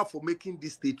Mahama for making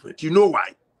this statement. You know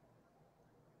why?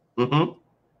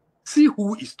 See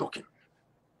who is talking.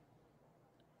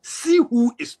 See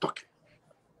who is talking.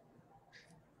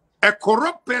 A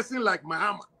corrupt person like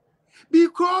Mahama,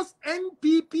 because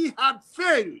NPP had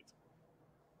failed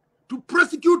to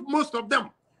prosecute most of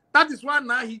them. That is why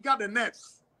now he got the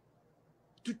nerves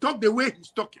to talk the way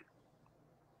he's talking.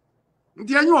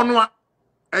 Nti enyo ono a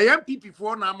MPP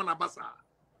for na amana basa.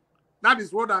 That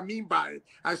is what I mean by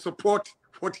I support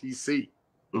what he say.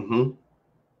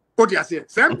 What you say?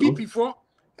 Some MPP for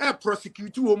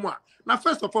prosecute woman. Now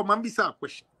first of all, man, be a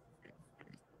question.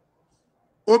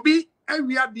 Obi,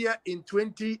 we are there in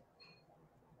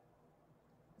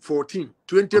 2014,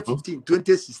 2015,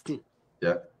 2016.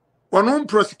 Yeah. One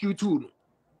prosecute no.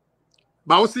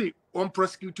 But I say one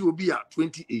prosecute Obi at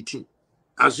 2018.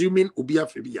 Assuming Obi a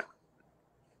Febia.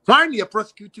 Why you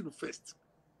prosecute first?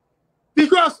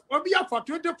 Because Obi for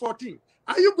 2014.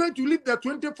 Are you going to leave the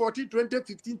 2014,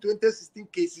 2015, 2016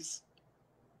 cases?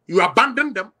 You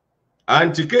abandon them?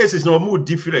 Anti cases no more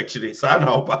different actually. Of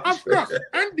course.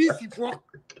 NDC for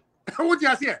what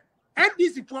you say?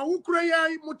 NDC for who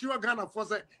create Motiva Ghana for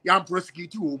say you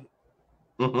prosecute you.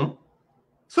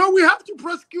 So we have to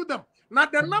prosecute them. Now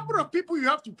the number of people you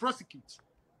have to prosecute.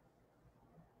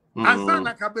 And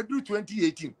Sana Kabedu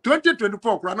 2018,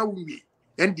 2024, Krana Wumi,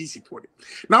 NDC for it.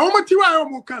 Now,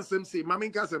 Motiva can say, Mamin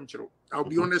Kasemchero. I'll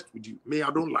be honest with you. May I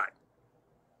don't lie.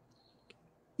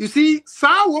 You see,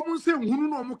 Sa woman say Hunu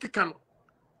no Mokikano.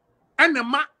 And the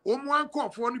ma one call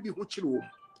for only be Huchiro.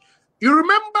 You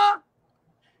remember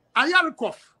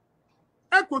Ayarkov?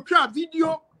 I could try a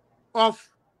video of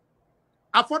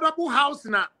affordable house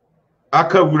na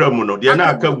Akawuramuno, they are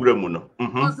not Akawuramuno.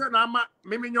 Nama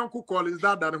Mimionko call is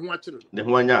that than watching The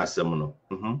Huanya Semono.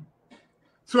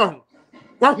 So,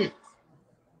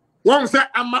 one say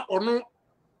Ama or no.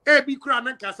 Ebi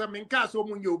krana kasa menka so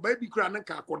munyo baby krana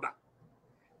ka koda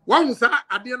wan sa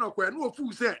ade na kwa no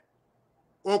fu se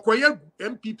okoye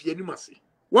MPP animase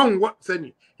wan what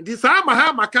sani ndi sa ma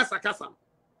ha makasa kasa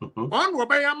on wo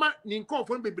ba yama ni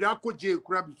nkofo bebre akoje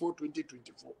kura before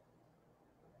 2024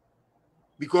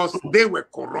 because they were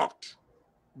corrupt,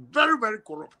 very, very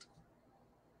corrupt.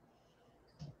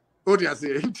 What do you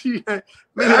say?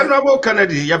 Honorable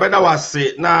Kennedy, yabena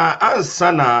wase na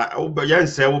ansana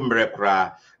ubeyense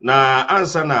umrekra na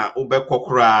ansana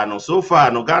ubekokra no so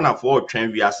far no Ghana for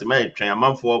twen wiase ma twen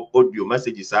amanfo audio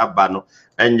messages aba no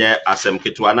enye asem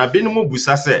ketwa na binumu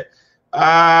busa se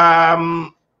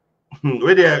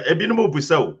we dey ebinumu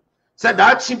busa o say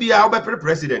that chi bia ube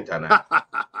president ana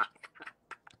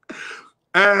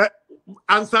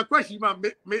answer question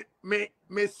me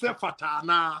sefata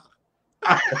na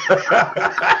I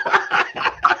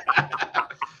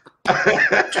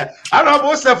don't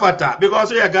know Sefata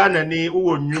because we are Ghana ni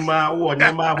uwo nyuma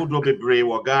hudo bebre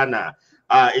wa Ghana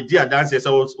idia dance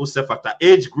so Sefata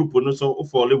age group no so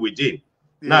fall within.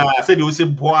 Na say they say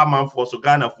boa man for so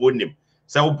Ghana for nim.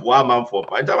 Say boa man for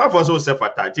pa. Ntama for so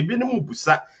Sefata. Ti bi no mu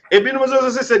busa. E bi no so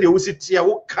say they will sit here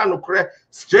wo kan okre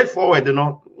straightforward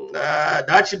no.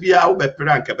 That should be how be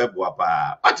prank be boa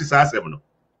pa. What is asem no?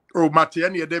 Oh,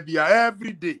 Matiani Debia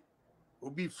every day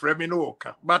will be framing work.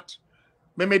 But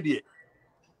Memedie,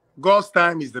 God's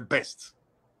time is the best.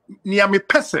 Near me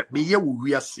person, me ye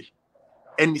we see.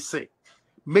 And he say,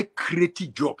 make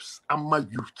creative jobs and my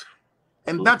youth.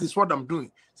 And that is what I'm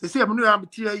doing. So say I'm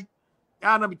doing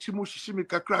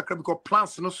because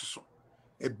plans no so.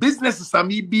 A business is a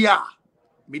me bia.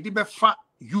 Me di be fa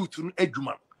youth no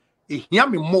eduman. E hear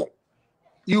me more.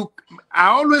 I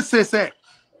always say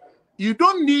you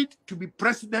don't need to be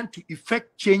president to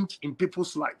effect change in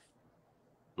people's life.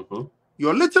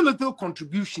 Your little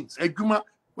contributions, Ejuma,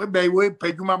 whereby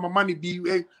Pejuma money be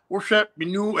worship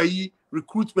new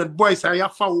recruitment boys, I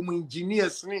have women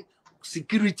engineers,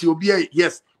 security,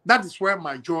 yes, that is where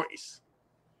my joy is.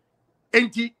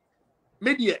 Enti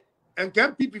media and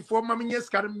can people for mammy yes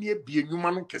can me be a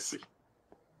human kesi.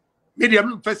 Media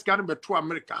first can be to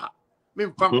America,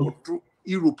 men found to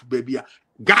Europe, baby.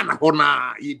 Ghana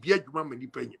hona ye bia djuma mani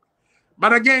penye.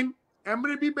 But again,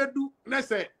 emre bi bedu na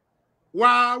say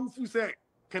wow fu say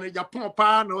can Agyapong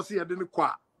pa na o say ade ne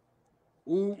kwa.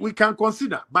 We can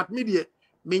consider, but media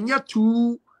menya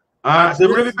too the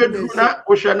emre bi bedu na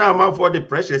o hwe na man for the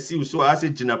pressure see so as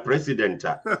a president.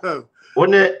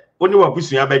 One wa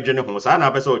busua ba dwene ho sa na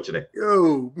be say o kire.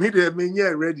 Yo, media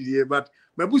menya ready here but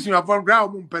my busua from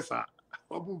ground mum pesa.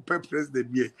 Obum pe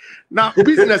president be. Now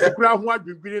business ground ho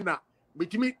adwibiri na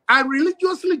I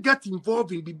religiously get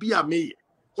involved in BBA May.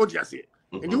 What do you say?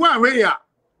 And the one where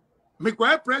me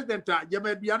president,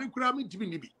 Yamebian Kram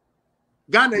Timibi.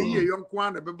 Ghana here, young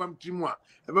Kwan, a Bebam Timwa,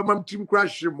 a Bebam Tim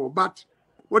Crash more, but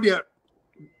what the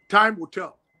time will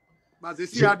tell. But they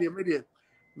see how the media,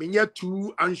 me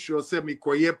too unsure, say me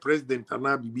president and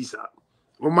I be bisa.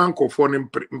 Omanko for him,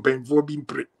 for being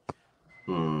pre.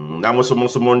 That was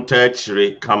almost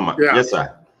Montage, come. Yes,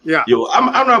 sir. Yeah. Yo, I'm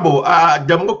honorable.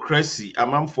 Democracy.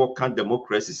 I'm for can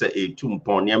democracy say a 2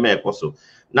 mpon ya me koso.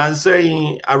 Na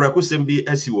saying a rekusem bi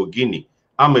esi wo Guinea.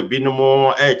 I'm a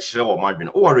binomo edge or margin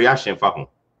or reaction for him.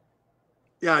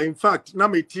 Yeah, in fact, na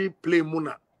me ti play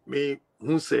muna me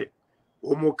who say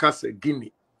omo kase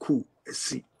Guinea coup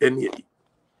si any.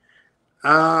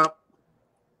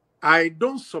 I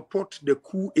don't support the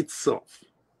coup itself.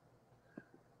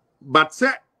 But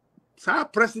say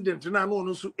president na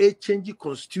no so a change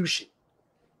constitution.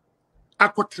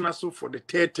 Akotena so for the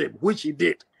third term, which he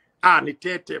did. The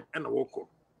third term and a walk on.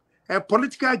 A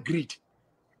political greed.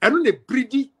 And a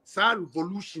breedy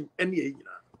revolution any.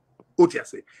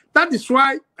 That is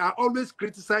why I always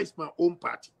criticize my own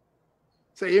party.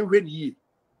 Say when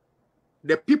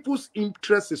the people's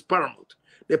interest is paramount.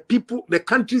 The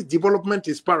country's development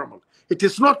is paramount. It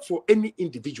is not for any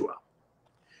individual.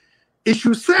 It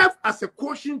should serve as a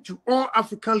caution to all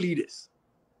African leaders.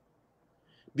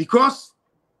 Because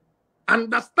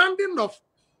understanding of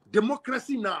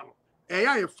democracy now,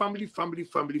 a family,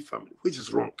 which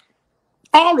is wrong.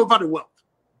 All over the world.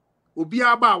 The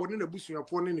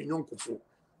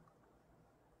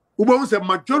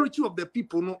majority of the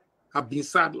people have been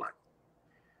sidelined.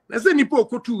 Let's say Nipo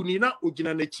Kotu Nina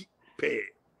Ujinanechi pay.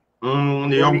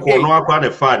 The young corner quite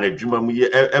a fine,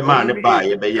 a man by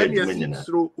a bay.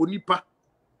 So Onipa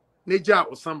Neja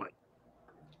or Samai.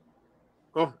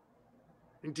 Oh,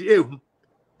 into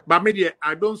but media,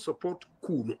 I don't support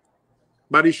coup.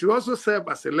 But it should also serve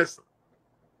as a lesson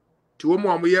to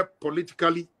whom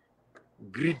politically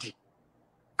greedy.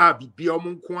 Be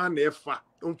among Kwan Efa,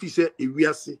 Unfise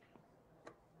Ewiase,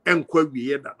 and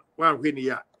Kwaku when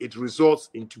it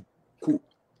results into coup.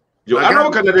 I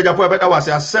know Canada was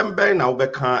a sembe now be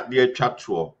can't the chat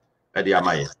to at the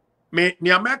Amaya. Me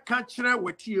American children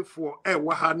were here for a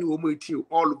wahani omo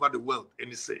all over the world,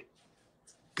 and say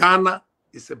Ghana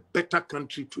is a better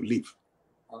country to live.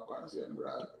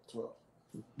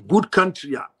 Good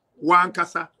country, one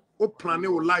kasa, o plan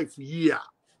your life year.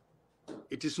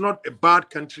 It is not a bad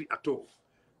country at all.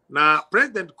 Now,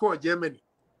 President call Germany.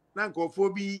 Now, go for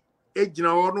be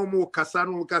ejina or no more kasa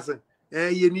no kasa.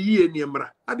 Ye ni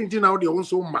emra. I didn't know the own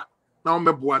so ma. Now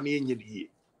me buani ye.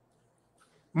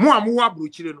 Mo amu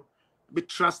abruchire no. Be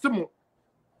trust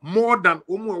more than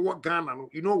omo work Ghana no.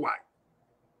 You know why?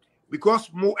 Because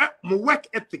mo work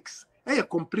ethics are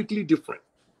completely different.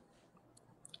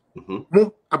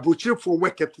 Mo abruchire for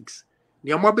work ethics.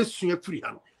 Ni amabe suye free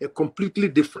hand are completely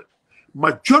different.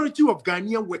 Majority of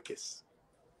Ghanaian workers,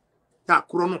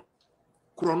 krono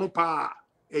pa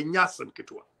enyasem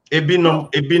ketwa.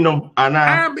 Ebinom,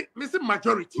 ana.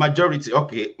 Majority,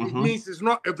 okay. It means it's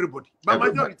not everybody, but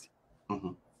majority.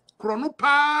 Krono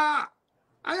pa.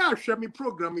 I share me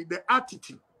program with the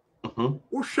attitude.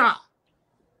 Usha.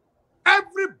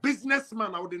 Every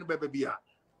businessman out in the baby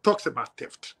talks about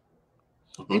theft.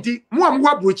 Inti mo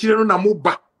amwa brochire no na mo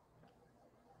ba.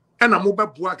 E na mo ba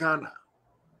bua Ghana.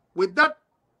 With that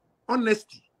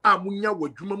honesty, amunya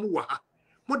wadwuma mu wa ha.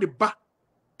 Mo de ba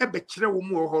ebe kire wo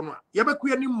mu ho no a. Ye be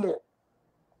kuya ni more.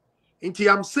 Inti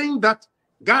I'm saying that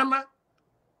Ghana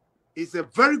is a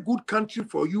very good country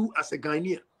for you as a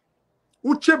Ghanaian.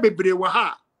 Uche bebre wa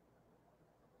ha.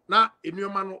 Na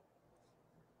enuoma no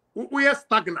we are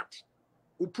stagnant.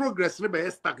 We progress never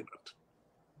is stagnant.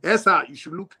 Yes, sir, you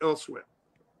should look elsewhere.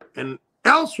 And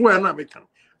elsewhere na American.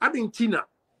 Argentina,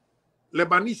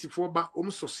 Lebanese foba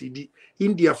succeed,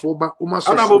 India foba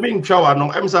succeed. I'm being chow no.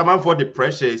 I'm some for the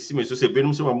pressure. See me so say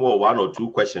benum some more 1 or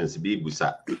 2 questions be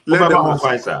busa. Let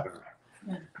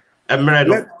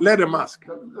them ask.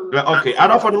 Okay, I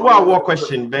don't for one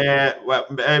question. Bear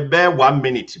 1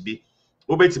 minute be.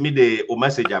 Obey me the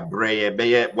message a bray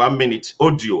be 1 minute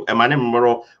audio. A man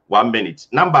memoro 1 minute.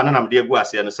 Number na dey go as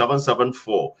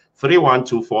 774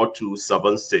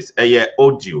 3124276.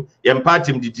 Audio. Yem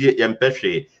partim didie yem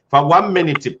pehwe. For 1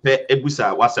 minute per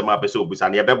ebusa wasema peso obusa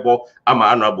na yebebo ama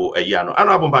honorable no.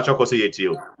 Honorable Mpachoko say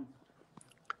yetio.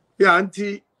 Yeah,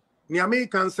 auntie, the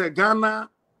Americans say Ghana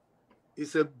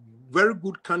is a very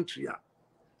good country.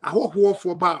 I hope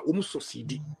for ba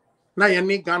succeed. Na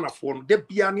yene Ghana for de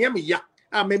bia na me ya.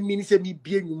 I mean say me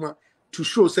be nyuma to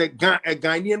show say a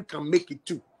Ghanaian can make it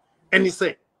too. And he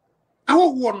say I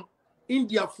want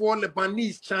India for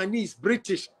Lebanese, Chinese,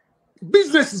 British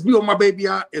businesses be on my baby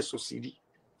a succeed.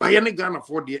 But any Ghana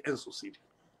for the succeed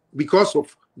because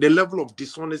of the level of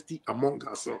dishonesty among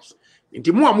ourselves. In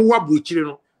the more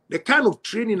the kind of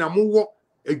training amu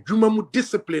a human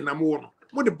discipline amu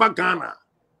more the bag Ghana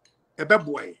a bad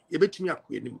boy you bet me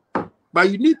but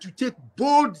you need to take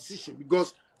bold decision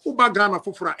because Uba Ghana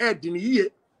for air in a year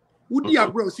would be a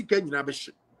grow sick in a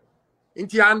bishop.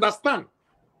 Until I understand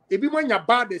if you want a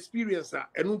bad experience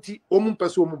and unti omun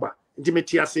person muba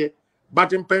intimate say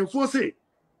but in painful say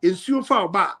in sure far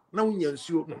ba na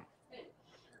unyansuo no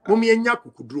Mummy enya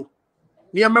kukudro.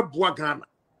 Near me boa Ghana.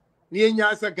 Near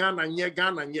Yasa Ghana, near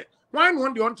Ghana, yet. Why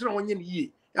won't you want to on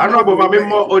ye? I know about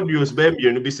more audios, baby,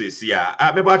 and be says, yeah.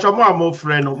 I be about your more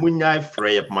friend, Munya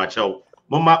Frey of Macho,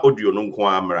 Mama audio no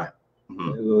quamra.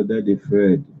 Hello, Daddy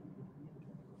Fred.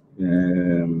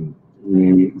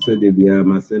 So they be a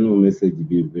maseno message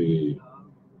be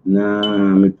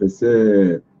na me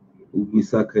pese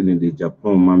ubisa in the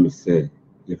Japan mami say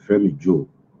your friend Joe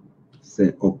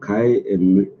say okay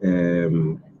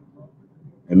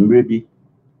emrebi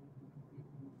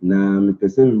na me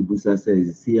pese me busa say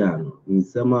siano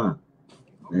nsema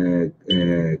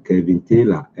Kevin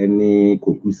Taylor any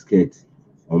Kwaku skirt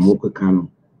omoko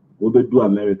kano obedu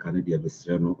America na dia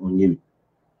besre no onye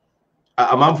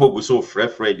a man for so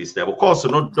fresh this there. Of course,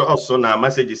 not also now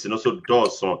messages no so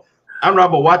so. I'm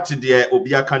about what the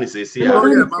Obia can say. Oh,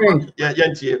 yeah, Mama. Yeah,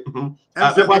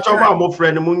 but your mom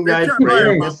friend Munya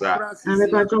Frey. Yes, sir. I'm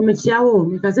about to meet you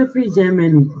because a free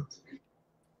Germany.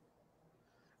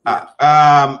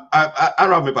 I don't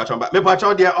know about me, but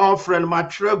your all friend my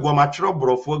trouble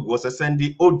brofo was a send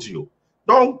audio.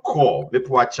 Don't call me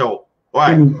watch out.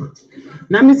 Why?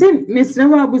 Now, Mr.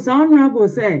 Wabu's honorable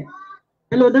say,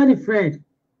 hello, Daddy Fred.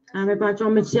 I'm about to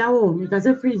meet you because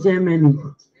a free Germany.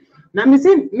 Now,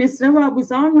 Mr.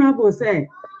 Wabu's honorable say,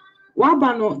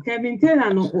 Wabano, Kevin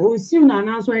Taylor, no, soon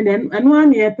announcement and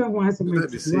 1 year per once.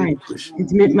 Right.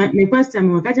 It's my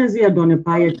question. I can see a donor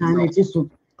pie time. It is so.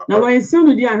 Now, I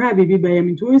assume the Arabic be by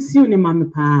him to assume the mamma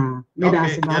pa.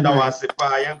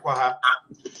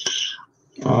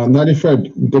 Daddy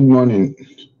Fred, good morning.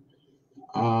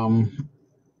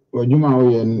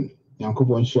 Wajuma and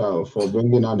Yankopon Shao for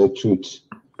bringing out the truth.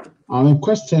 My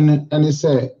question, and it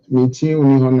say, meet you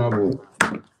in honorable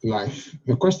life.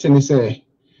 The question is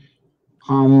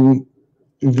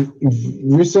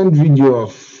recent video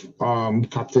of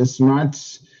Captain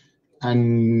Smart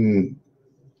and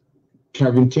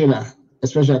Kevin Taylor,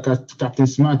 especially Captain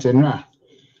Smart and Ra,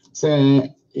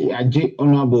 say I get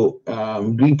honorable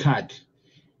green card.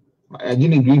 I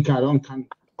get a green card on can.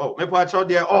 Oh, me watch out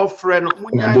there all friend.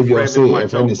 I did you say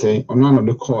if any say on none of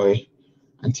the coy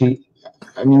until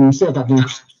I mean say Captain.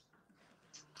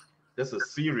 This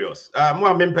is serious.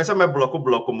 More me person me block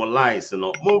mo lines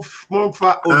no. Mo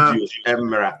fa audio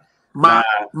emra.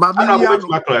 Mami ya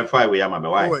no clarify we am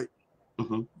why.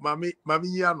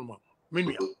 Mami ya no me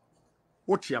nua.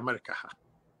 What America ha.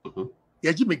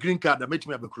 Ya gi me green card make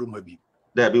me abekuro ma bi.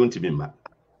 There be won't be ma.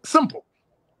 Simple.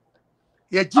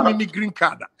 Ya gi me green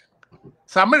card.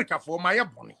 So America for my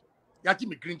boni. Ya gi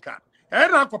me green card. E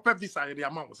na ko pep visa ya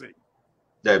ma wo say.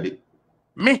 There be.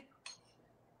 Me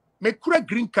kura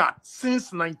green card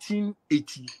since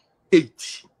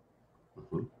 1988.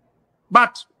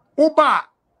 But Oba,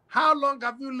 how long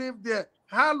have you lived there?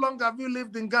 How long have you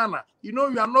lived in Ghana? You know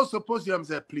you are not supposed to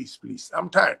say, please, I'm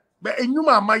tired. But in you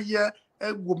my year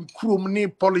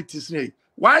politics.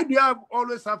 Why do you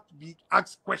always have to be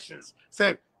asked questions?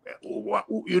 Say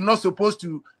you're not supposed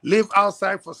to live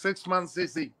outside for 6 months.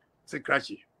 Say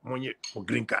crashy money for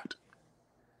green card.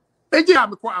 They just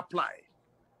have to apply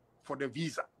for the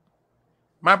visa.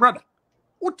 My brother,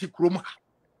 what take room?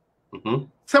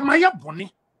 Say my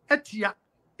bonny etia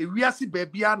a reasi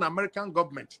baby an American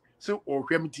government. So or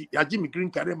remedy ya Jimmy green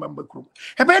card remember crew.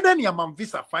 Have then your man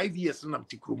visa 5 years and I'm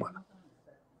tikruma.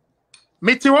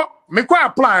 Meteo me kwa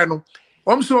apply no.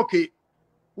 I'm so okay.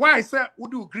 Why I say we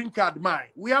do green card mine?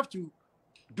 We have to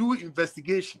do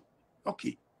investigation.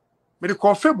 Okay. Me the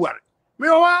call February. Me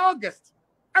August.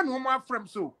 And one more from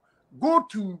so go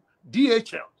to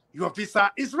DHL. Your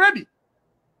visa is ready.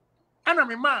 And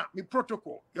I'm a man, my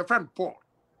protocol, your friend Paul,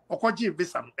 or Kwaji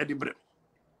visa Edinburgh.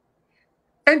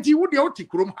 And you would the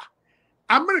room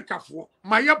America for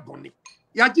my bonnie.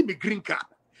 Yaji be green card.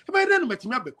 But then met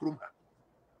me up a room.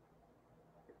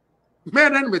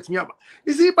 Man, met me up.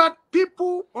 You see, but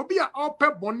people will be a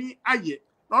upper bonnie aye,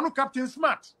 no Captain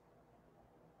Smart.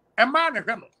 A man a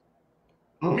fellow.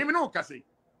 Maybe no Cassie.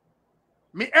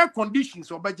 Me air conditions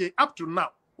or budget up to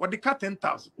now. What the cut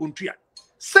 10,000 untria.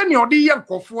 Send your young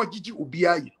for Gigi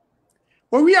Ubiayi.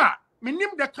 But we are, me name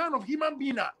the kind of human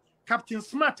being, Captain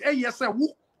Smart, yes, sir,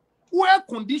 who air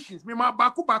conditions, me ma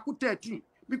baku 13,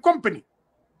 be company.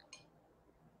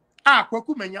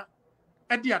 Kwaku menya,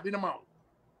 Eddie Adinamau.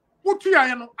 Who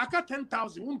tria, no, I got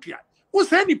 10,000 untria. Who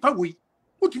say any paway,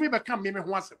 who to me become me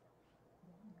once.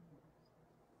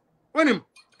 When him,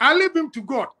 I leave him to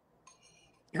God.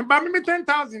 And by me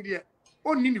 10,000 here,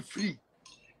 only free.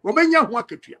 Obenya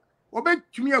Huakatria. Obe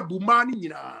Tumia Bumani,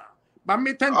 but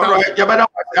me 10,000. All right, yeah, but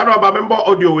I don't remember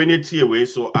audio when it's here,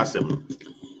 so ask him.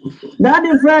 That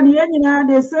is right.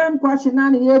 The same question.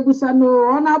 And no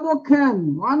honorable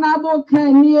Ken,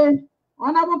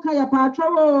 your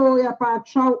patrol,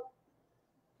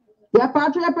 your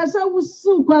person who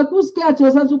sue Kwaku Skir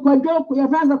to Kwaku, your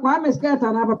friends of Kwame Skir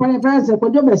and our friends of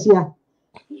Kwaku.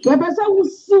 Your person who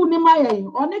sue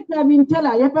Nimaya, or Nick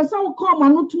Kavintella, your person who come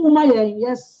and to Maya,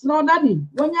 yes, no, daddy.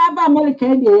 When you have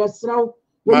American, yes, no,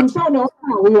 when you saw the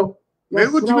will. Me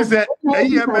go to say eh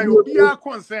me obi a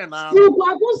concern na. Si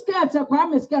Kwaku Skir to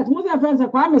Kwame Skir, most of friends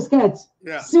of Kwame Skir.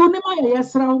 Si Nimaya,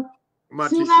 yes, no.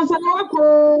 Si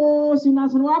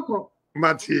Nasanwako.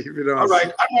 Mati, all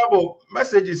right, honorable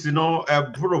messages,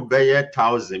 bro, be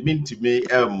 1,000. Mean to me,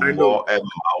 more,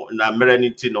 na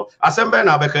merenity, no. Assemble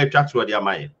na beka chat to their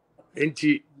mind.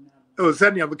 Enti,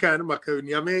 send ya beka no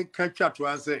makani, ame can chat to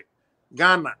answer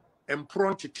Ghana,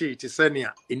 empronti te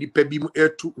senia, enipa bi mu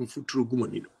etu mfuturo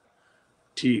gumoni no.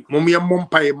 Ti, momi ya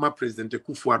mompa ye ma president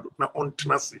Kufuor na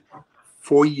ontena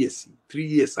 4 years, 3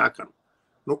 years aka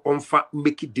no onfa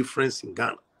make a difference in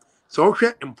Ghana. So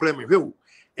okay, employment we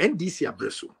NDC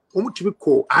abreso. Omutimi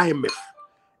call IMF.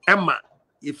 Emma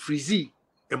e freeze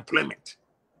employment.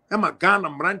 Emma Ghana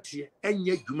mrantie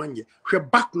enye dwumanye. Hwe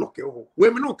backlog e ho. We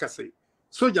me no ka say.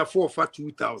 Soldier for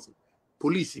 2,000.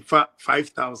 Police for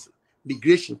 5,000.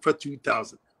 Migration for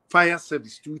 2,000. Fire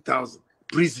service 2,000.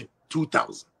 Prison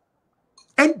 2,000.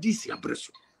 NDC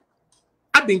abreso.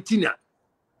 Adentina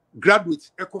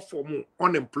graduates echo for more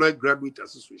unemployed graduate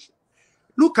association.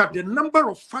 Look at the number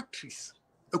of factories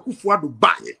Kufuor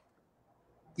buy.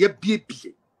 Ye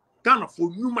BB Ghana for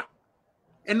Numa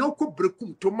and Oko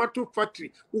Brekum tomato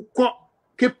factory uko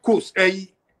Cape Coast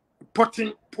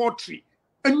potting poultry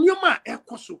and Numa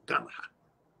Ekoso Ghana.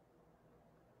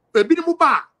 A bit of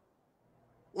bar.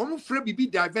 One free be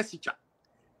diversity.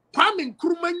 Kwame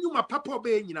Nkrumah Numa Papa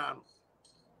Bay Nano.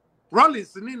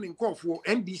 Rollins in call for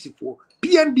NDC for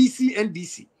PNDC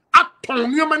NDC. Up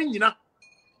on your money,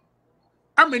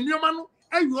 I'm a new man.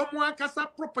 Hey, you want casa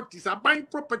properties, are buying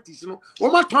properties,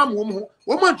 Oma Tom,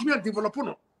 Oma to me a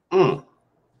developer. Oma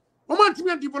to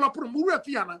me a developer,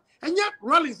 Murafiana, and yet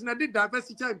Rollins na did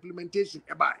diversity implementation.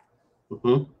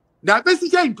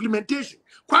 Diversity implementation.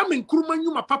 Kwame Nkrumah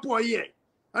Numa Papa here.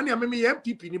 And I mean,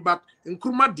 MPP, but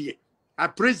Nkrumah dear. I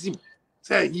praise him.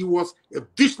 Say he was a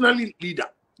visionary leader.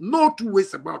 No two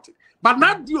ways about it. But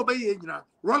not the obey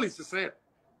Rollins said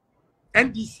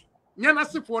NDC. Nyana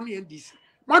se for NDC.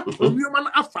 What human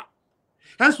afa?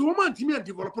 And so woman to me a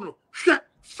developer.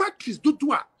 Factories do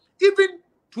even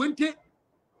 2021.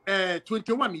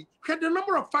 The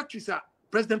number of factories are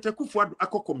President Kufuor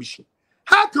Ako Commission.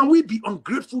 How can we be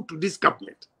ungrateful to this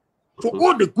government for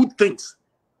all the good things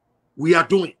we are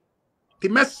doing? The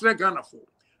message Ghana for.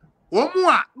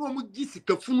 Omwa no mu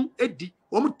gisika funu edi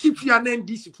omu tifia na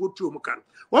NDC for tu omu kan.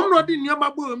 Omu no di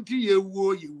nyama bo mti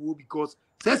yewo because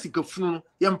sesika funu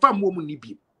yemfa mo mu ni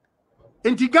bi.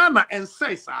 Enti Ghana and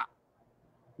says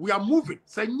we are moving.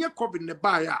 Say nye COVID ne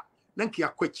ba ya nanki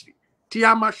akwechiri. Ti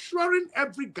am assuring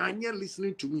every Ghanaian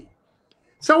listening to me.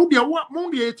 So dia wa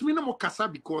mo dia etimi na mo kasa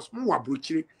because mo wa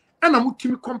brochiri and am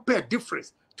timi compare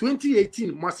difference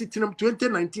 2018 mo sitinam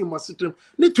 2019 mo sitinam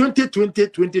ni 2020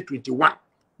 2021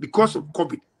 because of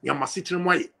COVID ya mo sitinam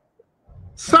waye.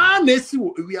 Sa na esi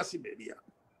wo ewiase baby ya.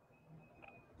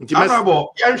 Nti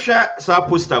Honorable, yansha sa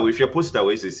poster we share poster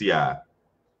we sisi ya.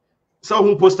 So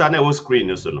who poster na wo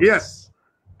screen so no. Yes.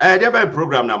 There be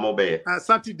program na mo be.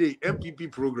 Saturday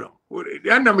MPP program.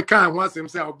 And I can once him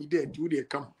say I'll be there to they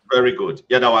come. Very good.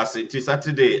 Yeah, that was it.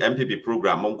 Saturday MPP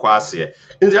program on kwase.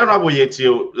 In the honorable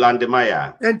yetio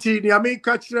Landemaya. And the American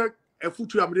culture a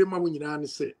future American woman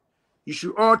say you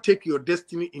should all take your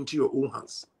destiny into your own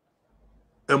hands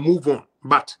and move on.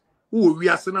 But who we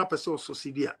are sending up a source of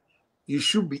you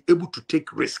should be able to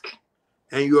take risk.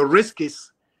 And your risk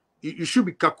is you should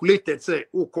be calculated, say,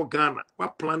 oh, Ghana,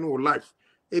 what plan your life?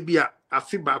 Ebia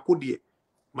afiba kodie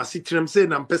masitrem say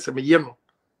na mpese me yeno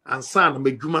ansa na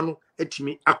medwuma no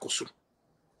etimi akoso.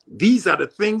 These are the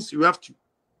things you have to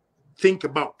think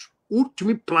about. To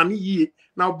me plan ye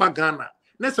now bagana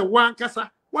na se wan kasa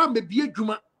wa me bie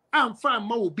dwuma amfa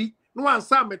ma obi no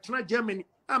ansa metena Germany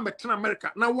ametena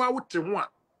America na wa wote ho a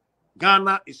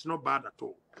Ghana is not bad at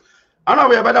all. Ana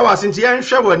we better was in yen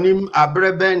hwe wanim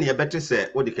abreben ye bete se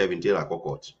wo de Kevin Taylor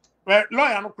court. Well,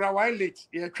 lawyer no kra why late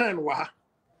ye twen wa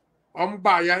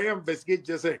ba ya investigate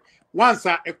just say once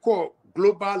a call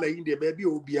global in the baby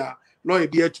obia lawyer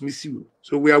be to miss you.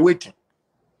 So we are waiting.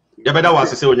 Ya better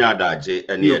was say onya adaje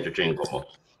ene ye twetwen komo.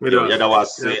 Ya da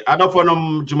was say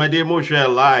adofonom jumade mo share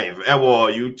live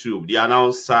ewo YouTube the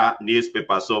announcer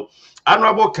newspaper so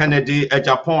Honorable Kennedy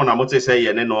Agyapong na mo say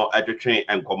ye ne no twetwen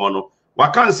enkomo no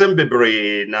waka nsem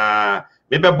bebre na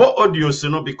mebɛbɔ audios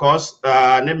no because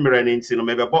ne mmerɛ ne nti no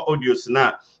mebɛbɔ audios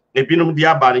na ebinom di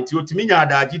aba nti otimi nya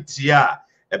adagye tia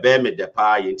ɛbɛyɛ me de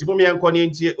paa yɛ nti mo meɛnkɔ ne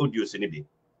ntie audios ne bi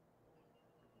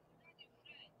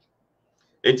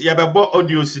enti yɛbɛbɔ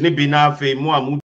audios ne bi na afei mo a